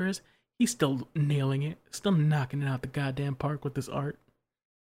these covers. He's still nailing it. Still knocking it out the goddamn park with this art.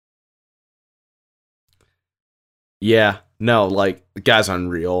 Yeah, no, like the guy's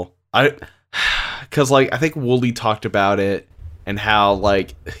unreal. Cause like I think Wooly talked about it and how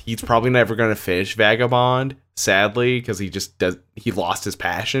like he's probably never gonna finish Vagabond, sadly, because he lost his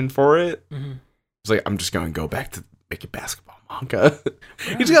passion for it. Mm-hmm. He's like, I'm just gonna go back to making basketball manga.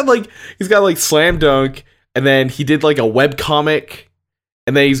 Yeah. he's got like Slam Dunk, and then he did like a web comic,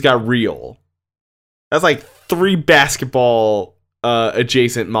 and then he's got Real. That's like 3 basketball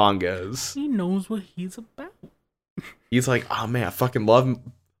adjacent mangas. He knows what he's about. He's like, oh man, I fucking love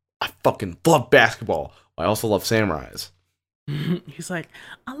basketball. I also love samurais. He's like,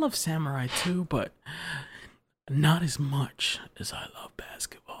 I love samurai too, but not as much as I love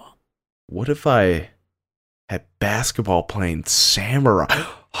basketball. What if I had basketball playing samurai?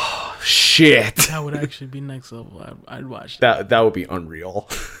 Oh, shit. That would actually be next level. I'd watch that. That would be unreal.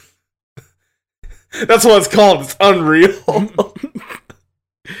 That's what it's called. It's unreal.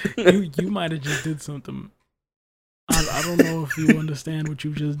 You might have just did something. I don't know if you understand what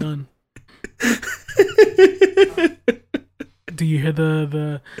you've just done. Do you hear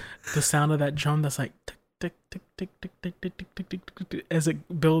the sound of that drum that's like tick tick tick tick tick tick tick tick tick tick tick as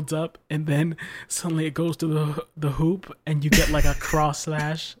it builds up, and then suddenly it goes to the hoop, and you get like a cross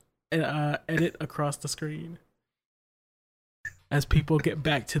slash edit across the screen as people get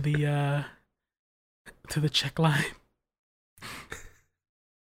back to the check line.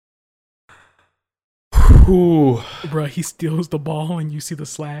 Ooh. Bro, he steals the ball and you see the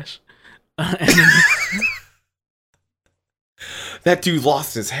slash. That dude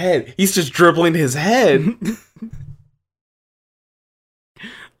lost his head. He's just dribbling his head.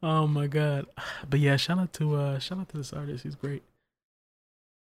 Oh my god. But yeah, shout out to this artist. He's great.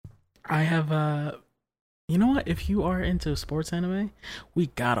 I have you know what? If you are into sports anime, we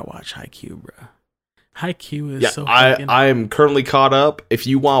gotta watch Haikyuu, bro. Haikyuu is so fucking... I am currently caught up. If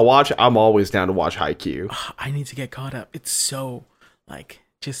you want to watch it, I'm always down to watch Haikyuu. I need to get caught up. It's so like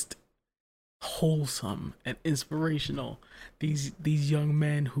just wholesome and inspirational. These young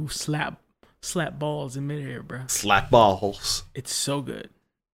men who slap balls in midair, bro. Slap balls. It's so good.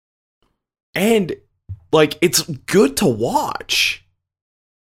 And like it's good to watch.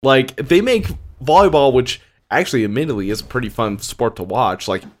 Like they make volleyball, which actually admittedly is a pretty fun sport to watch,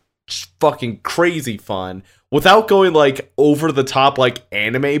 like fucking crazy fun, without going like over the top like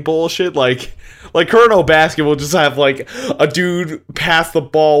anime bullshit. Like Kurno Basket will just have like a dude pass the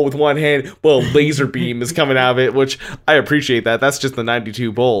ball with one hand, well, laser beam is coming out of it, which I appreciate that. That's just the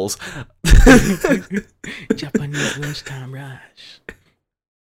 92 Bulls. Japanese lunchtime rush.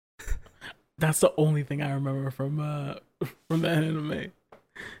 That's the only thing I remember from the anime.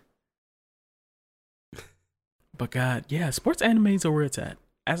 But God, yeah, sports animes are where it's at.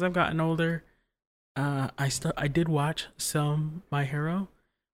 As I've gotten older, I did watch some My Hero,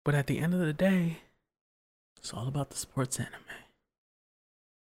 but at the end of the day, it's all about the sports anime.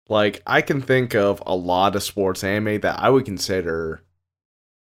 Like, I can think of a lot of sports anime that I would consider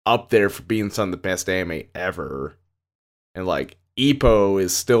up there for being some of the best anime ever. And like, Ippo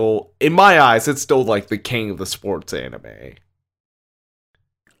is still, in my eyes, it's still like the king of the sports anime.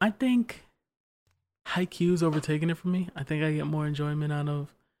 I think Haikyuu's overtaking it for me. I think I get more enjoyment out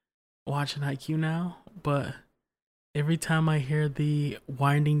of watching Haikyuu now, but every time I hear the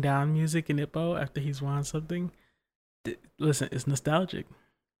winding down music in Ippo after he's won something, listen, it's nostalgic.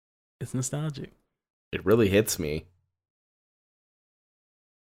 It's nostalgic. It really hits me.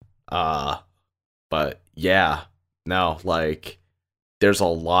 But yeah, no, like, there's a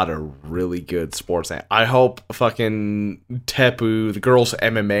lot of really good sports. I hope fucking Teppu, the girls'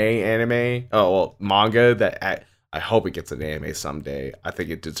 MMA manga, that I hope it gets an anime someday. I think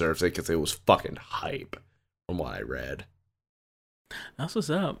it deserves it because it was fucking hype from what I read. That's what's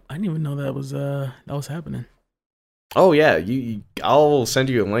up. I didn't even know that was happening. Oh yeah, I'll send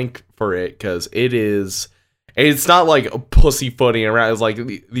you a link for it because it's not like pussyfooting around. It's like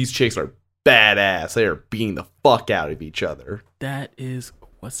these chicks are badass. They are beating the fuck out of each other. That is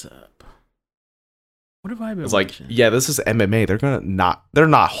what's up. What have I been It's watching? like, yeah, this is MMA. They're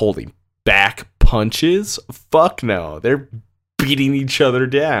not holding back punches. Fuck no. They're beating each other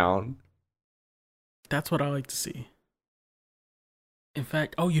down. That's what I like to see. In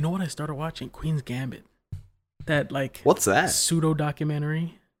fact, you know what I started watching? Queen's Gambit. That like, what's that? Pseudo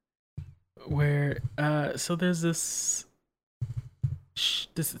documentary where so there's this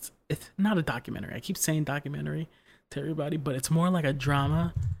it's not a documentary. I keep saying documentary to everybody, but it's more like a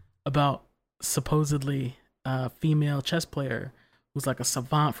drama about supposedly a female chess player who's like a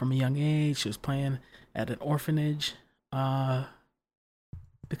savant from a young age. She was playing at an orphanage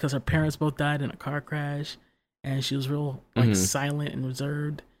because her parents both died in a car crash, and she was real like silent and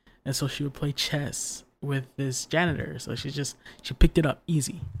reserved, and so she would play chess with this janitor. So she picked it up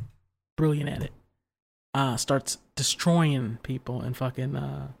easy, brilliant at it. Starts destroying people in fucking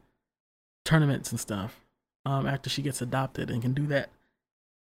tournaments and stuff after she gets adopted and can do that.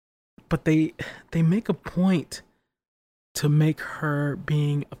 But they make a point to make her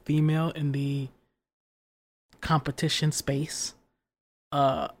being a female in the competition space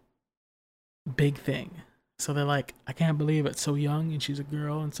big thing. So they're like, I can't believe it's so young and she's a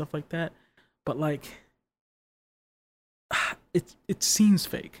girl and stuff like that. But like, it seems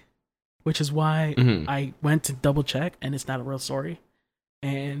fake, which is why I went to double check, and it's not a real story.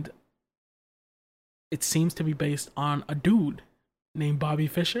 And it seems to be based on a dude named Bobby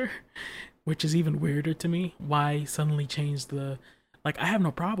Fischer, which is even weirder to me. Why suddenly change the... Like, I have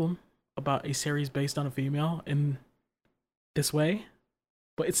no problem about a series based on a female in this way,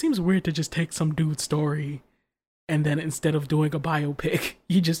 but it seems weird to just take some dude's story and then instead of doing a biopic,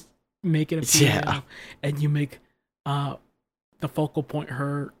 you just make it a female and you make the focal point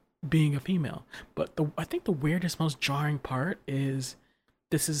her being a female. But I think the weirdest, most jarring part is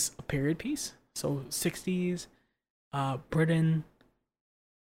this is a period piece. So 60s, Britain.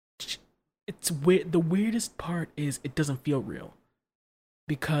 It's weird. The weirdest part is it doesn't feel real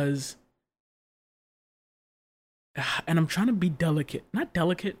because, and I'm trying to be delicate, not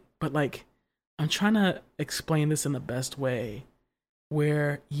delicate, but like I'm trying to explain this in the best way.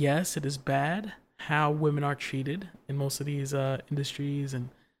 Where yes, it is bad how women are treated in most of these industries and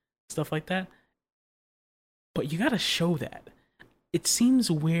stuff like that. But you gotta show that. It seems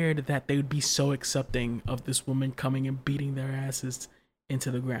weird that they would be so accepting of this woman coming and beating their asses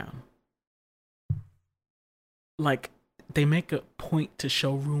into the ground. Like, they make a point to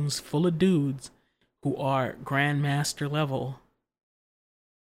show rooms full of dudes who are grandmaster level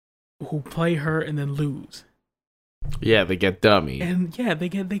who play her and then lose. Yeah, they get dummied. And yeah, they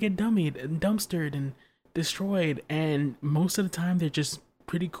get dummied and dumpstered and destroyed, and most of the time they're just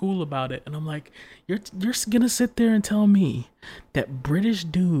pretty cool about it. And I'm like, you're gonna sit there and tell me that British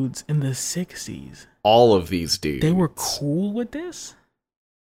dudes in the 60s, all of these dudes, they were cool with this?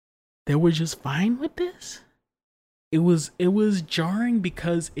 They were just fine with this? It was jarring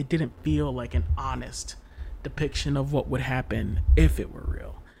because it didn't feel like an honest depiction of what would happen if it were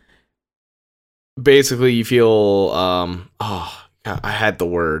real. Basically, you feel I had the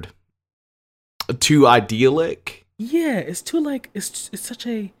word, too idyllic. Yeah, it's too like it's such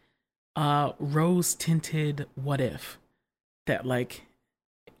a rose tinted what if that like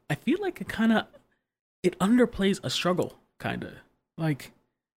I feel like it underplays a struggle kind of like.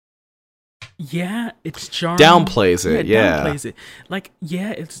 Yeah, it's jarring. Downplays it, yeah. Downplays it. Like, yeah,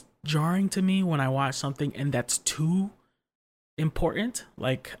 it's jarring to me when I watch something and that's too important.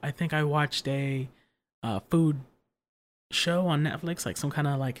 Like, I think I watched a food show on Netflix, like some kind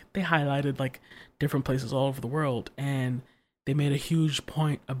of like, they highlighted like different places all over the world, and they made a huge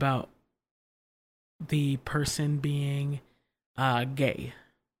point about the person being gay.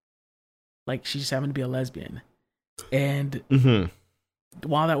 Like, she just happened to be a lesbian. And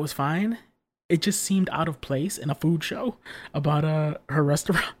while that was fine, it just seemed out of place in a food show about her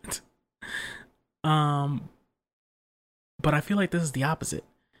restaurant. But I feel like this is the opposite,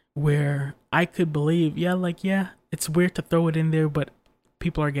 where I could believe, it's weird to throw it in there, but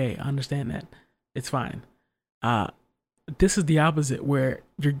people are gay. I understand that. It's fine. This is the opposite, where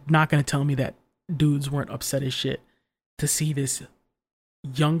you're not going to tell me that dudes weren't upset as shit to see this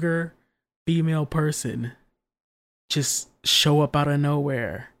younger female person just show up out of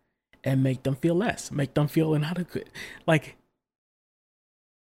nowhere and make them feel less, make them feel inadequate. Like,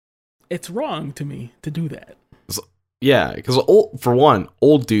 it's wrong to me to do that. Yeah, because for one,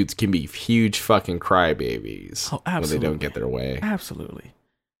 old dudes can be huge fucking crybabies when they don't get their way. Absolutely.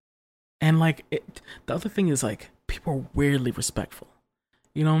 And like, the other thing is like, people are weirdly respectful.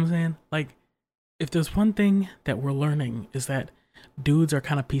 You know what I'm saying? Like, if there's one thing that we're learning is that dudes are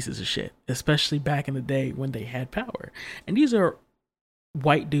kind of pieces of shit, especially back in the day when they had power. And these are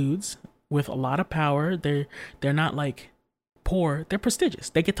white dudes with a lot of power. They're not like poor. They're prestigious.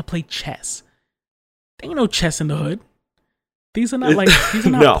 They get to play chess. There ain't no chess in the hood. These are not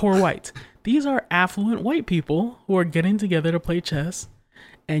no. Poor whites. These are affluent white people who are getting together to play chess.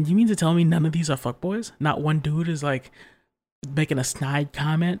 And you mean to tell me none of these are fuckboys? Not one dude is like making a snide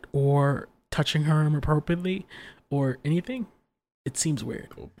comment or touching her inappropriately or anything? It seems weird.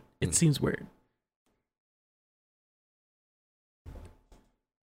 It seems weird.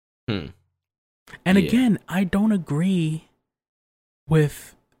 And again, I don't agree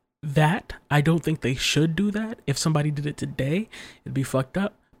with that. I don't think they should do that. If somebody did it today, it'd be fucked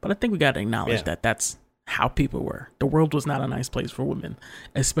up. But I think we got to acknowledge that that's how people were. The world was not a nice place for women,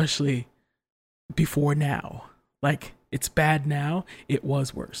 especially before now. Like, it's bad now. It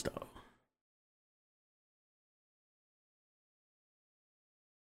was worse, though.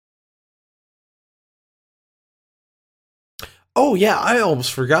 Oh yeah, I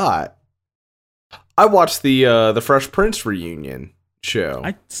almost forgot. I watched the Fresh Prince reunion show.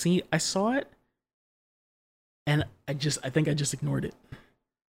 I saw it, and I think I just ignored it.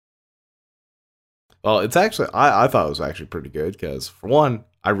 Well, it's actually I thought it was actually pretty good because for one,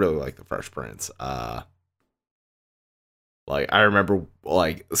 I really like the Fresh Prince. Like I remember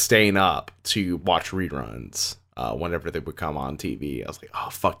like staying up to watch reruns whenever they would come on TV. I was like, oh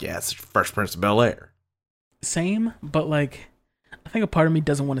fuck yeah, it's Fresh Prince of Bel-Air. Same, but like I think a part of me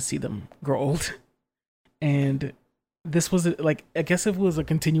doesn't want to see them grow old. And this was like, I guess if it was a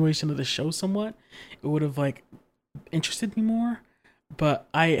continuation of the show somewhat, it would have like interested me more. But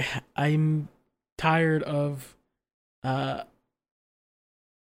I'm tired of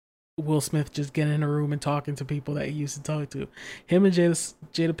Will Smith just getting in a room and talking to people that he used to talk to. Him and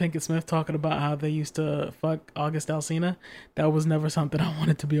Jada Pinkett Smith talking about how they used to fuck August Alsina. That was never something I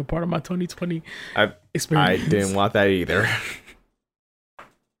wanted to be a part of my 2020 experience. I didn't want that either.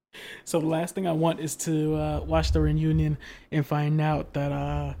 So the last thing I want is to watch the reunion and find out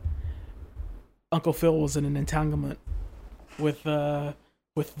that Uncle Phil was in an entanglement with the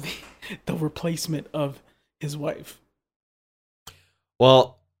replacement of his wife.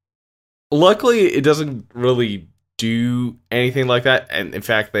 Well, luckily it doesn't really do anything like that, and in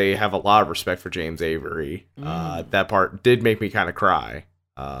fact they have a lot of respect for James Avery. That part did make me kind of cry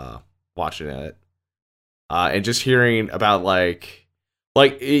watching it, and just hearing about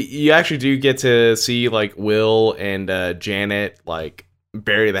you actually do get to see like Will and Janet like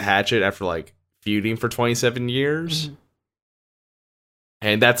bury the hatchet after like feuding for 27 years.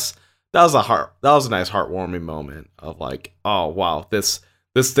 And that was a nice heartwarming moment of like, oh wow, this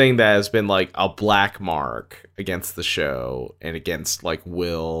thing that has been like a black mark against the show and against like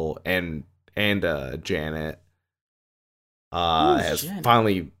Will and Janet has Janet?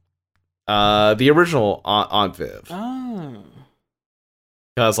 Finally the original Aunt Viv. Oh.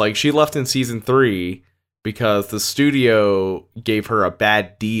 Because like she left in season 3 because the studio gave her a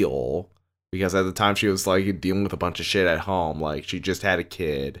bad deal because at the time she was like dealing with a bunch of shit at home. Like she just had a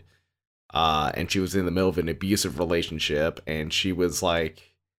kid, and she was in the middle of an abusive relationship, and she was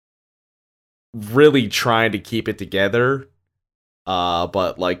like really trying to keep it together.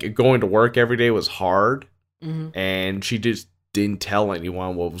 But like going to work every day was hard, and she just didn't tell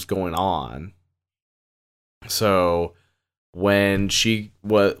anyone what was going on. So when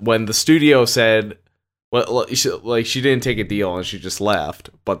the studio said, well, she didn't take a deal and she just left,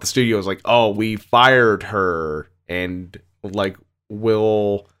 but the studio was like, oh, we fired her, and like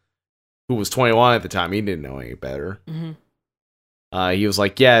Will, who was 21 at the time, he didn't know any better. He was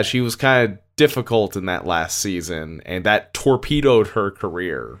like, yeah, she was kind of difficult in that last season, and that torpedoed her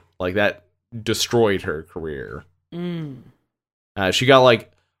career. Like that destroyed her career. She got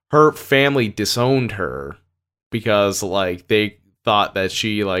like, her family disowned her because like they thought that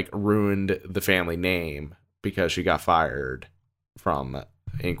she like ruined the family name because she got fired from,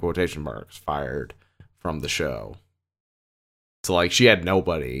 in quotation marks, fired from the show. So like she had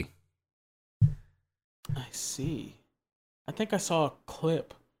nobody. I see. I think I saw a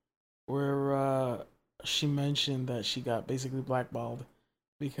clip where she mentioned that she got basically blackballed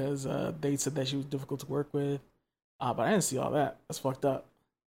because they said that she was difficult to work with. But I didn't see all that. That's fucked up.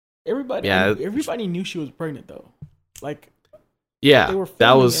 Everybody knew she was pregnant though. Like, yeah,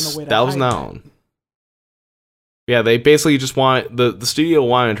 that was known. Yeah, they basically just want the studio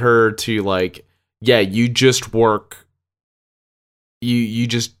wanted her to like, yeah, you just work, you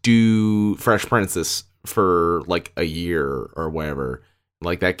just do Fresh Princess for like a year or whatever.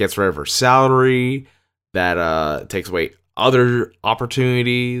 Like that gets rid of her salary, that takes away other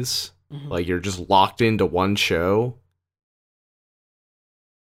opportunities. Like you're just locked into one show.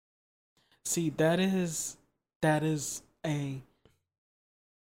 See, that is a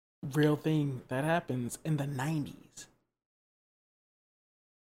real thing that happens in the 90s.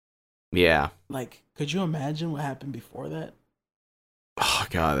 Yeah. Like, could you imagine what happened before that? Oh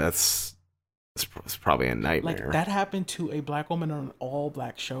god, it's probably a nightmare. Like that happened to a black woman on an all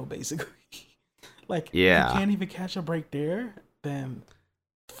black show, basically. Like, yeah, if you can't even catch a break there, then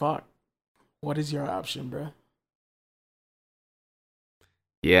fuck. What is your option, bro?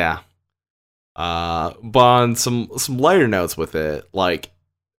 Yeah. But on some lighter notes with it, like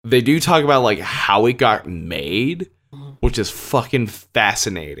they do talk about like how it got made, which is fucking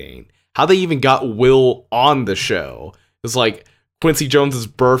fascinating. How they even got Will on the show. It's like Quincy Jones's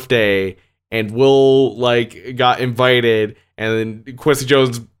birthday, and Will like got invited, and then Quincy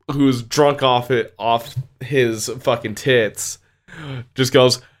Jones, who's drunk off his fucking tits, just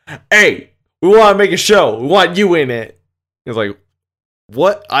goes, "Hey, we want to make a show. We want you in it." He's like,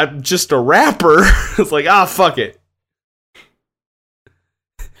 "What? I'm just a rapper." It's like, fuck it.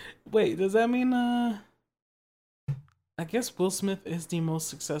 Wait, does that mean I guess Will Smith is the most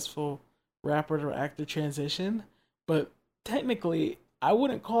successful rapper to actor transition, but technically I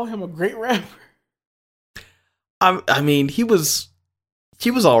wouldn't call him a great rapper. I mean, he was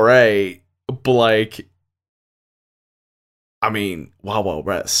alright, but like, I mean, Wild Wild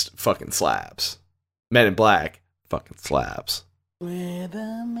West fucking slaps. Men in Black fucking slaps. With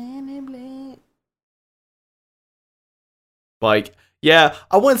a Man in Black. Like, yeah,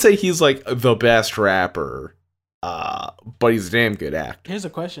 I wouldn't say he's like the best rapper, but he's a damn good actor. Here's a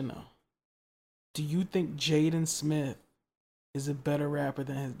question though: do you think Jaden Smith is a better rapper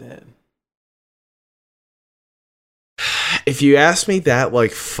than his dad? If you asked me that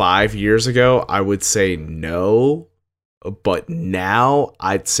like 5 years ago, I would say no. But now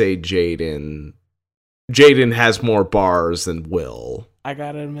I'd say Jaden has more bars than Will. I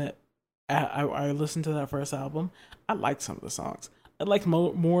gotta admit, I listened to that first album. I liked some of the songs. I liked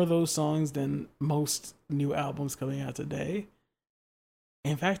more of those songs than most new albums coming out today.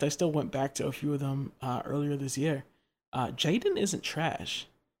 In fact, I still went back to a few of them earlier this year. Jaden isn't trash,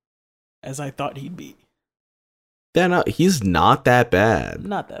 as I thought he'd be. Yeah, he's not that bad.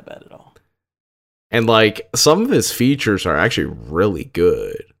 Not that bad at all. And like some of his features are actually really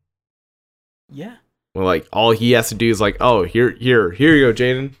good. Yeah. Well, like all he has to do is like, oh, here you go,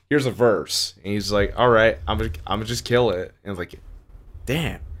 Jaden. Here's a verse, and he's like, all right, I'm gonna just kill it. And it's like,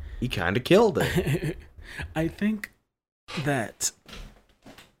 damn, he kind of killed it. I think that,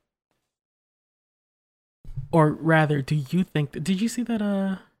 or rather, do you think that? Did you see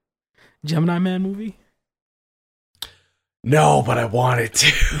that Gemini Man movie? No, but I wanted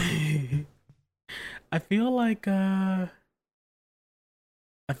to. I feel like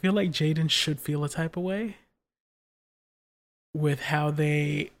Jaden should feel a type of way with how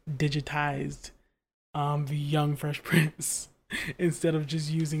they digitized the young Fresh Prince instead of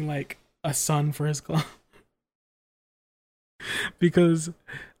just using like a son for his clone. Because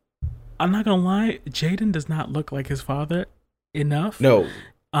I'm not gonna lie, Jaden does not look like his father enough. No.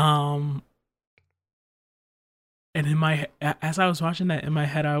 And in my as I was watching that in my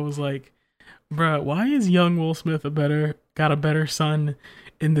head, I was like, bruh, why is young Will Smith got a better son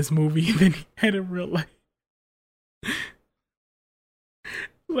in this movie than he had in real life?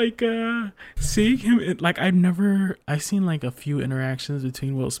 Like seeing him like I've seen like a few interactions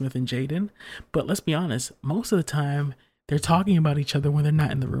between Will Smith and Jaden, but let's be honest, most of the time they're talking about each other when they're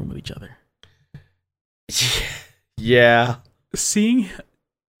not in the room with each other. Yeah. Seeing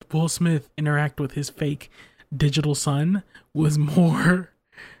Will Smith interact with his fake digital son was more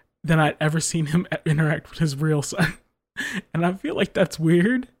than I'd ever seen him interact with his real son. And I feel like that's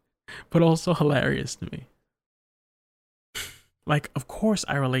weird, but also hilarious to me. Like, of course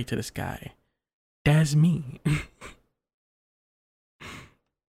I relate to this guy. That's me.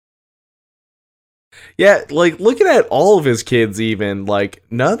 Yeah, like, looking at all of his kids even, like,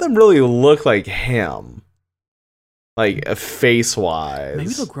 none of them really look like him. Like, face-wise. Maybe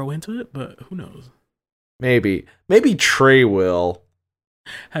they'll grow into it, but who knows? Maybe Trey will.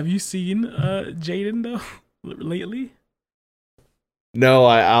 Have you seen Jaden, though, lately? No,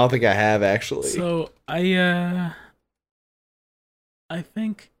 I don't think I have, actually. So, I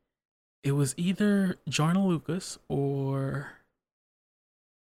think it was either Joyner Lucas or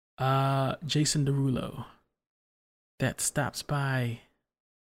Jason Derulo that stops by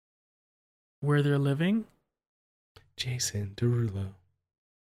where they're living. Jason Derulo.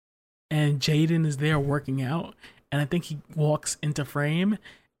 And Jaden is there working out, and I think he walks into frame.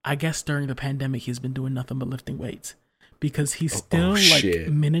 I guess during the pandemic he's been doing nothing but lifting weights because he's still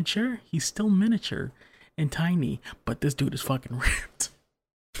miniature. He's still miniature and tiny, but this dude is fucking ripped.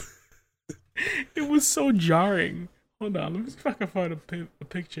 It was so jarring. Hold on, let me see if I can find a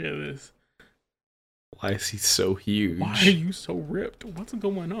picture of this. Why is he so huge? Why are you so ripped? What's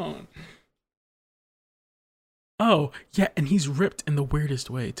going on? Oh, yeah, and he's ripped in the weirdest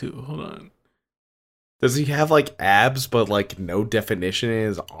way, too. Hold on. Does he have, like, abs, but, like, no definition in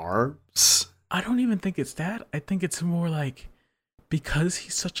his arms? I don't even think it's that. I think it's more like, because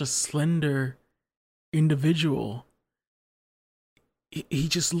he's such a slender individual, he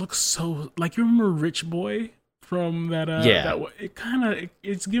just looks so... Like, you remember Rich Boy from that... yeah.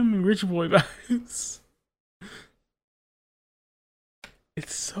 It's giving me Rich Boy vibes.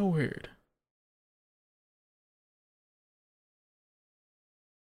 It's so weird.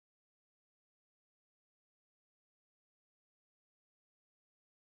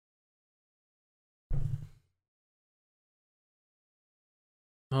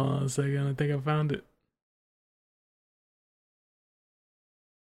 Hold on a second, I think I found it.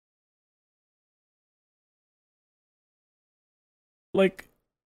 Like,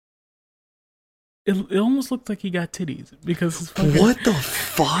 it almost looked like he got titties because his fucking, what the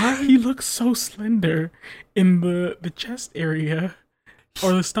fuck? He looks so slender in the chest area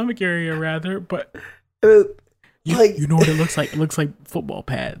or the stomach area rather, but you know what it looks like? It looks like football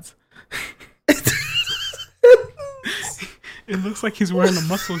pads. It looks like he's wearing a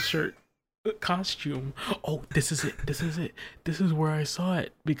muscle shirt costume. Oh, this is it. This is where I saw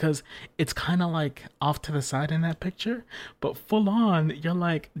it because it's kind of like off to the side in that picture, but full on, you're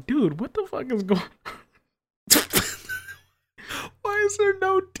like, dude, what the fuck is going on? Why is there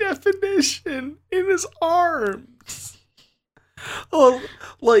no definition in his arms? Oh,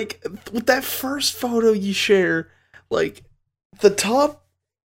 like, with that first photo you share, like, the top,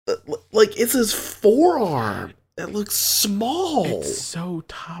 like, it's his forearm. It looks small. It's so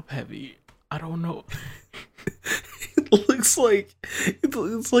top heavy. I don't know. It looks like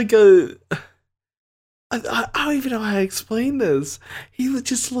it's like a. I don't even know how to explain this. He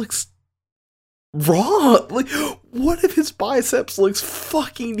just looks raw. Like, what if his biceps looks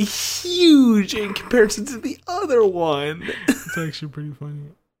fucking huge in comparison to the other one? It's actually pretty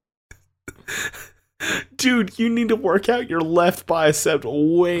funny. Dude, you need to work out your left bicep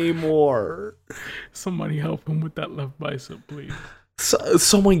way more. Somebody help him with that left bicep, please.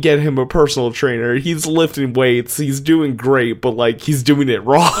 Someone get him a personal trainer. He's lifting weights. He's doing great, but like he's doing it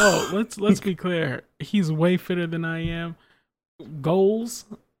wrong. Oh, let's be clear. He's way fitter than I am. Goals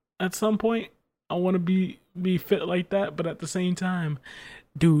at some point. I want to be fit like that, but at the same time,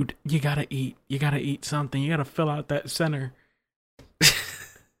 dude, you gotta eat. You gotta eat something. You gotta fill out that center.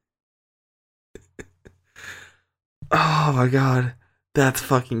 Oh my god. That's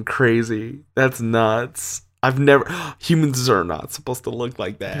fucking crazy. That's nuts. Humans are not supposed to look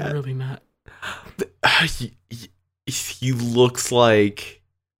like that. They're really not. He looks like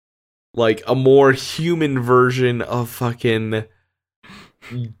a more human version of fucking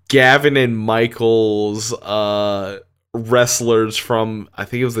Gavin and Michael's wrestlers from, I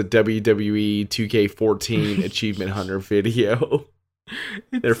think it was the WWE 2K14 Achievement Hunter video.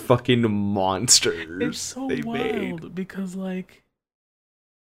 They're fucking monsters. It's so wild because, like,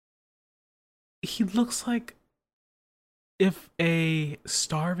 he looks like if a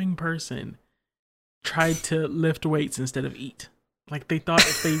starving person tried to lift weights instead of eat. Like, they thought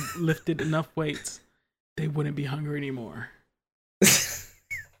if they lifted enough weights, they wouldn't be hungry anymore.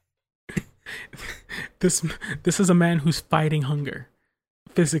 This is a man who's fighting hunger.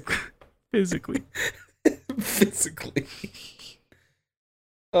 Physically.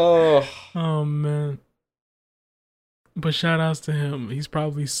 Oh, man. But shout outs to him. He's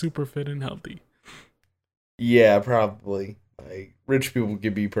probably super fit and healthy. Yeah, probably. Like, rich people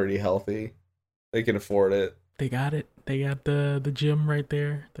can be pretty healthy. They can afford it. They got it. They got the gym right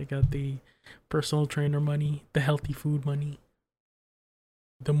there. They got the personal trainer money, the healthy food money.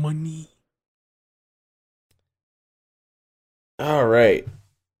 The money. All right.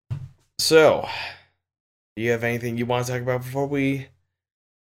 So, do you have anything you want to talk about before we...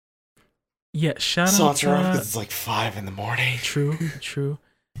 Yeah, shout out saunter off because it's like 5 a.m. True.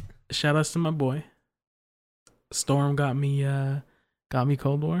 Shout outs to my boy. Storm got me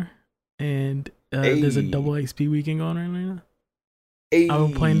Cold War, and there's a double XP weekend going on right now. I've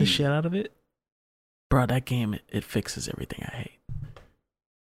been playing the shit out of it. Bro, that game, it fixes everything I hate.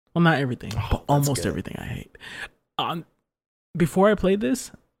 Well, not everything, but almost everything I hate. Before I played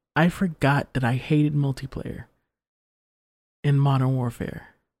this, I forgot that I hated multiplayer in Modern Warfare.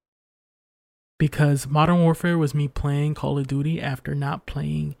 Because Modern Warfare was me playing Call of Duty after not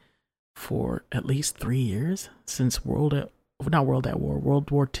playing for at least 3 years since World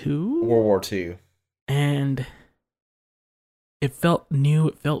War II. And it felt new,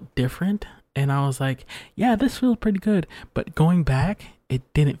 it felt different. And I was like, yeah, this feels pretty good. But going back, it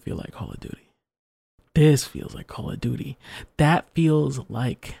didn't feel like Call of Duty. This feels like Call of Duty. That feels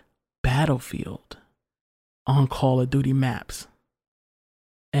like Battlefield on Call of Duty maps.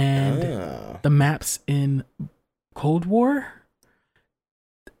 And the maps in Cold War,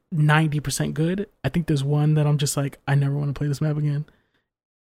 90% good. I think there's one that I'm just like, I never want to play this map again.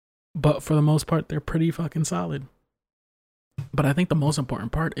 But for the most part, they're pretty fucking solid. But I think the most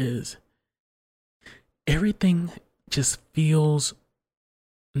important part is everything just feels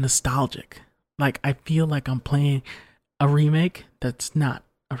nostalgic. Like, I feel like I'm playing a remake that's not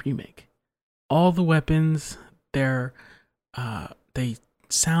a remake. All the weapons, they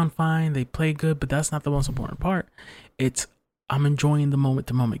sound fine, they play good, but that's not the most important part. I'm enjoying the moment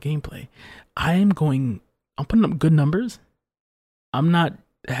to moment gameplay. I'm putting up good numbers. I'm not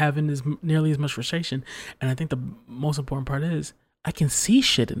having nearly as much frustration. And I think the most important part is I can see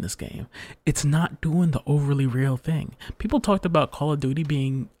shit in this game. It's not doing the overly real thing. People talked about Call of Duty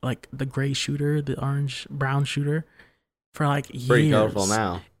being like the gray shooter, the orange brown shooter for like years. Pretty colorful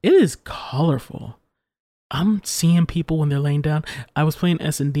now. It is colorful. I'm seeing people when they're laying down. I was playing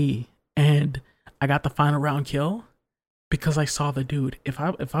S&D and I got the final round kill because I saw the dude. If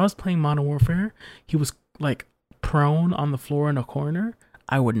I was playing Modern Warfare, he was like prone on the floor in a corner,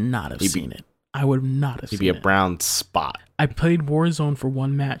 I would not have seen it. I would not have seen it. He'd be a brown spot. I played Warzone for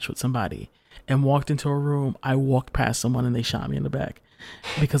one match with somebody and walked into a room. I walked past someone and they shot me in the back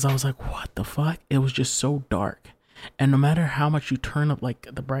because I was like, what the fuck? It was just so dark. And no matter how much you turn up like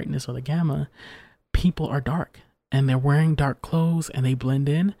the brightness or the gamma, people are dark and they're wearing dark clothes and they blend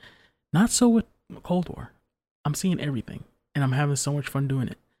in. Not so with Cold War. I'm seeing everything and I'm having so much fun doing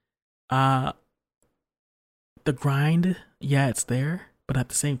it. The grind, yeah, it's there, but at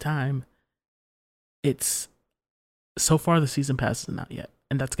the same time, it's so far the season pass isn't out yet,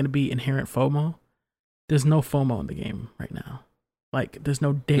 and that's going to be inherent FOMO. There's no FOMO in the game right now. Like, there's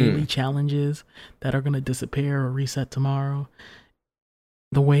no daily challenges that are going to disappear or reset tomorrow.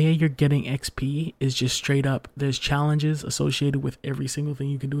 The way you're getting XP is just straight up. There's challenges associated with every single thing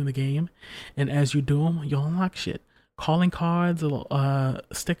you can do in the game, and as you do them, you'll unlock shit. Calling cards,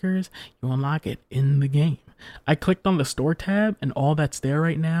 stickers, you unlock it in the game. I clicked on the store tab, and all that's there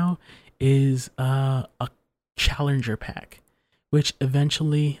right now is a challenger pack, which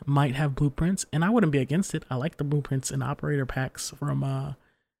eventually might have blueprints, and I wouldn't be against it. I like the blueprints and operator packs from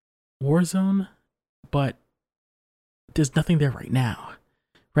Warzone, but there's nothing there right now.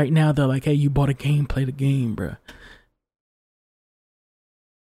 Right now, they're like, hey, you bought a game, play the game, bruh.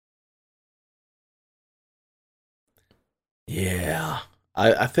 Yeah.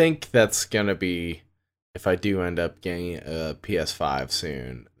 I think that's going to be, if I do end up getting a PS5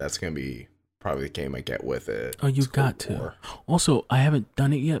 soon, that's going to be probably the game I get with it. Oh, you got to. Also, I haven't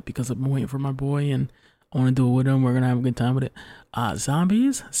done it yet because I'm waiting for my boy, and I want to do it with them. We're gonna have a good time with it.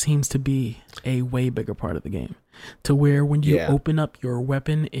 Zombies seems to be a way bigger part of the game, to where when you open up your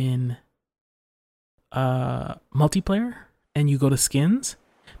weapon in multiplayer and you go to skins,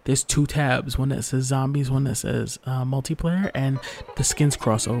 there's 2 tabs, one that says zombies, one that says multiplayer, and the skins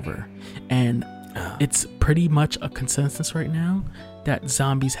cross over. And it's pretty much a consensus right now that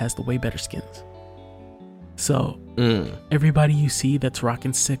zombies has the way better skins. So everybody you see that's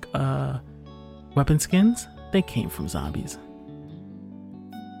rocking sick weapon skins, they came from zombies.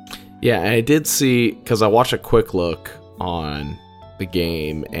 Yeah, and I did see, because I watched a quick look on the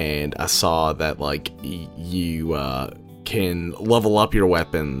game, and I saw that like you can level up your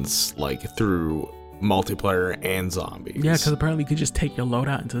weapons like through multiplayer and zombies. Yeah, because apparently you could just take your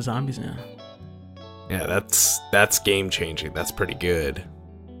loadout into zombies now. Yeah, that's game changing. That's pretty good.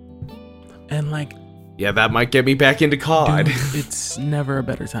 And like, yeah, that might get me back into COD. Dude, it's never a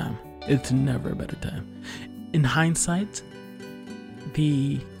better time. It's never a better time. In hindsight,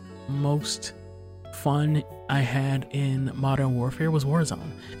 the most fun I had in Modern Warfare was Warzone,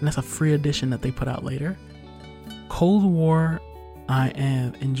 and that's a free edition that they put out later. Cold War, I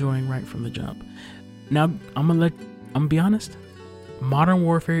am enjoying right from the jump. Now, I'm gonna be honest. Modern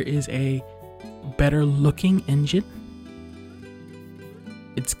Warfare is a better looking engine.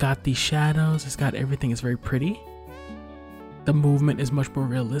 It's got the shadows, it's got everything, it's very pretty. The movement is much more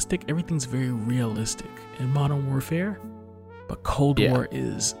realistic. Everything's very realistic in Modern Warfare, but Cold War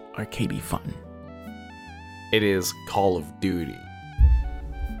is arcadey fun. It is Call of Duty.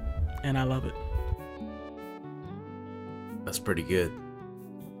 And I love it. That's pretty good.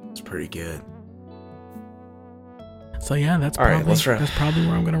 It's pretty good. So yeah, that's probably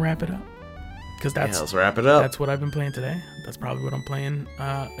where I'm gonna wrap it up. Because let's wrap it up. That's what I've been playing today. That's probably what I'm playing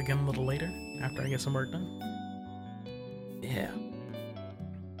again a little later after I get some work done. Yeah.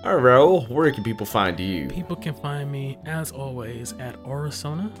 All right, Raul, where can people find you? People can find me, as always, at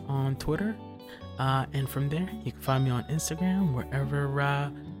Orasona on Twitter. And from there, you can find me on Instagram,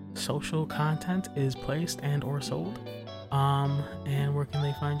 wherever social content is placed and or sold. And where can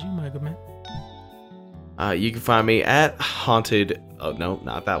they find you, my good man? You can find me at Haunted... Oh, no,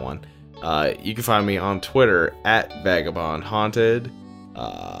 not that one. You can find me on Twitter at Vagabond Haunted.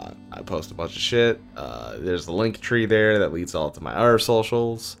 I post a bunch of shit. There's the link tree there that leads all to my other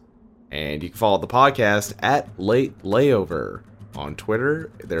socials. And you can follow the podcast at Late Layover on Twitter.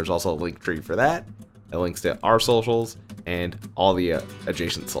 There's also a link tree for that. It links to our socials and all the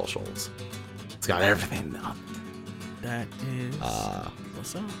adjacent socials. It's got everything up. That is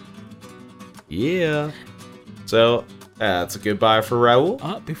what's up. Yeah. So that's a goodbye for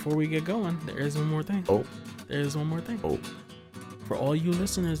Raul. Before we get going, there is one more thing. There's one more thing. For all you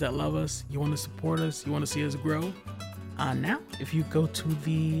listeners that love us, you want to support us, you want to see us grow. Now, if you go to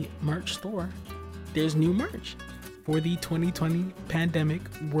the merch store, there's new merch for the 2020 Pandemic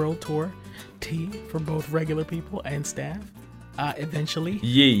World Tour tee for both regular people and staff. Eventually,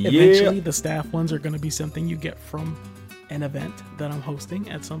 the staff ones are going to be something you get from an event that I'm hosting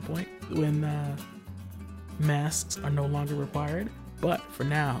at some point when masks are no longer required. But for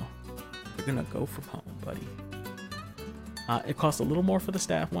now, we're going to go from home, buddy. It costs a little more for the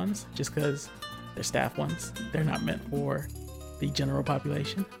staff ones, just because they're staff ones. They're not meant for the general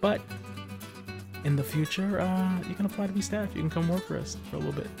population. But in the future, you can apply to be staff. You can come work for us for a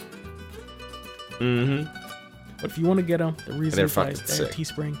little bit. But if you want to get them, the reason price at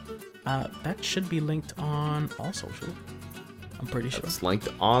Teespring, that should be linked on all social. I'm pretty sure. It's linked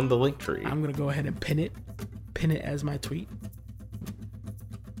on the link tree. I'm going to go ahead and pin it as my tweet.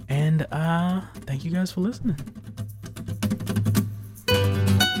 And thank you guys for listening.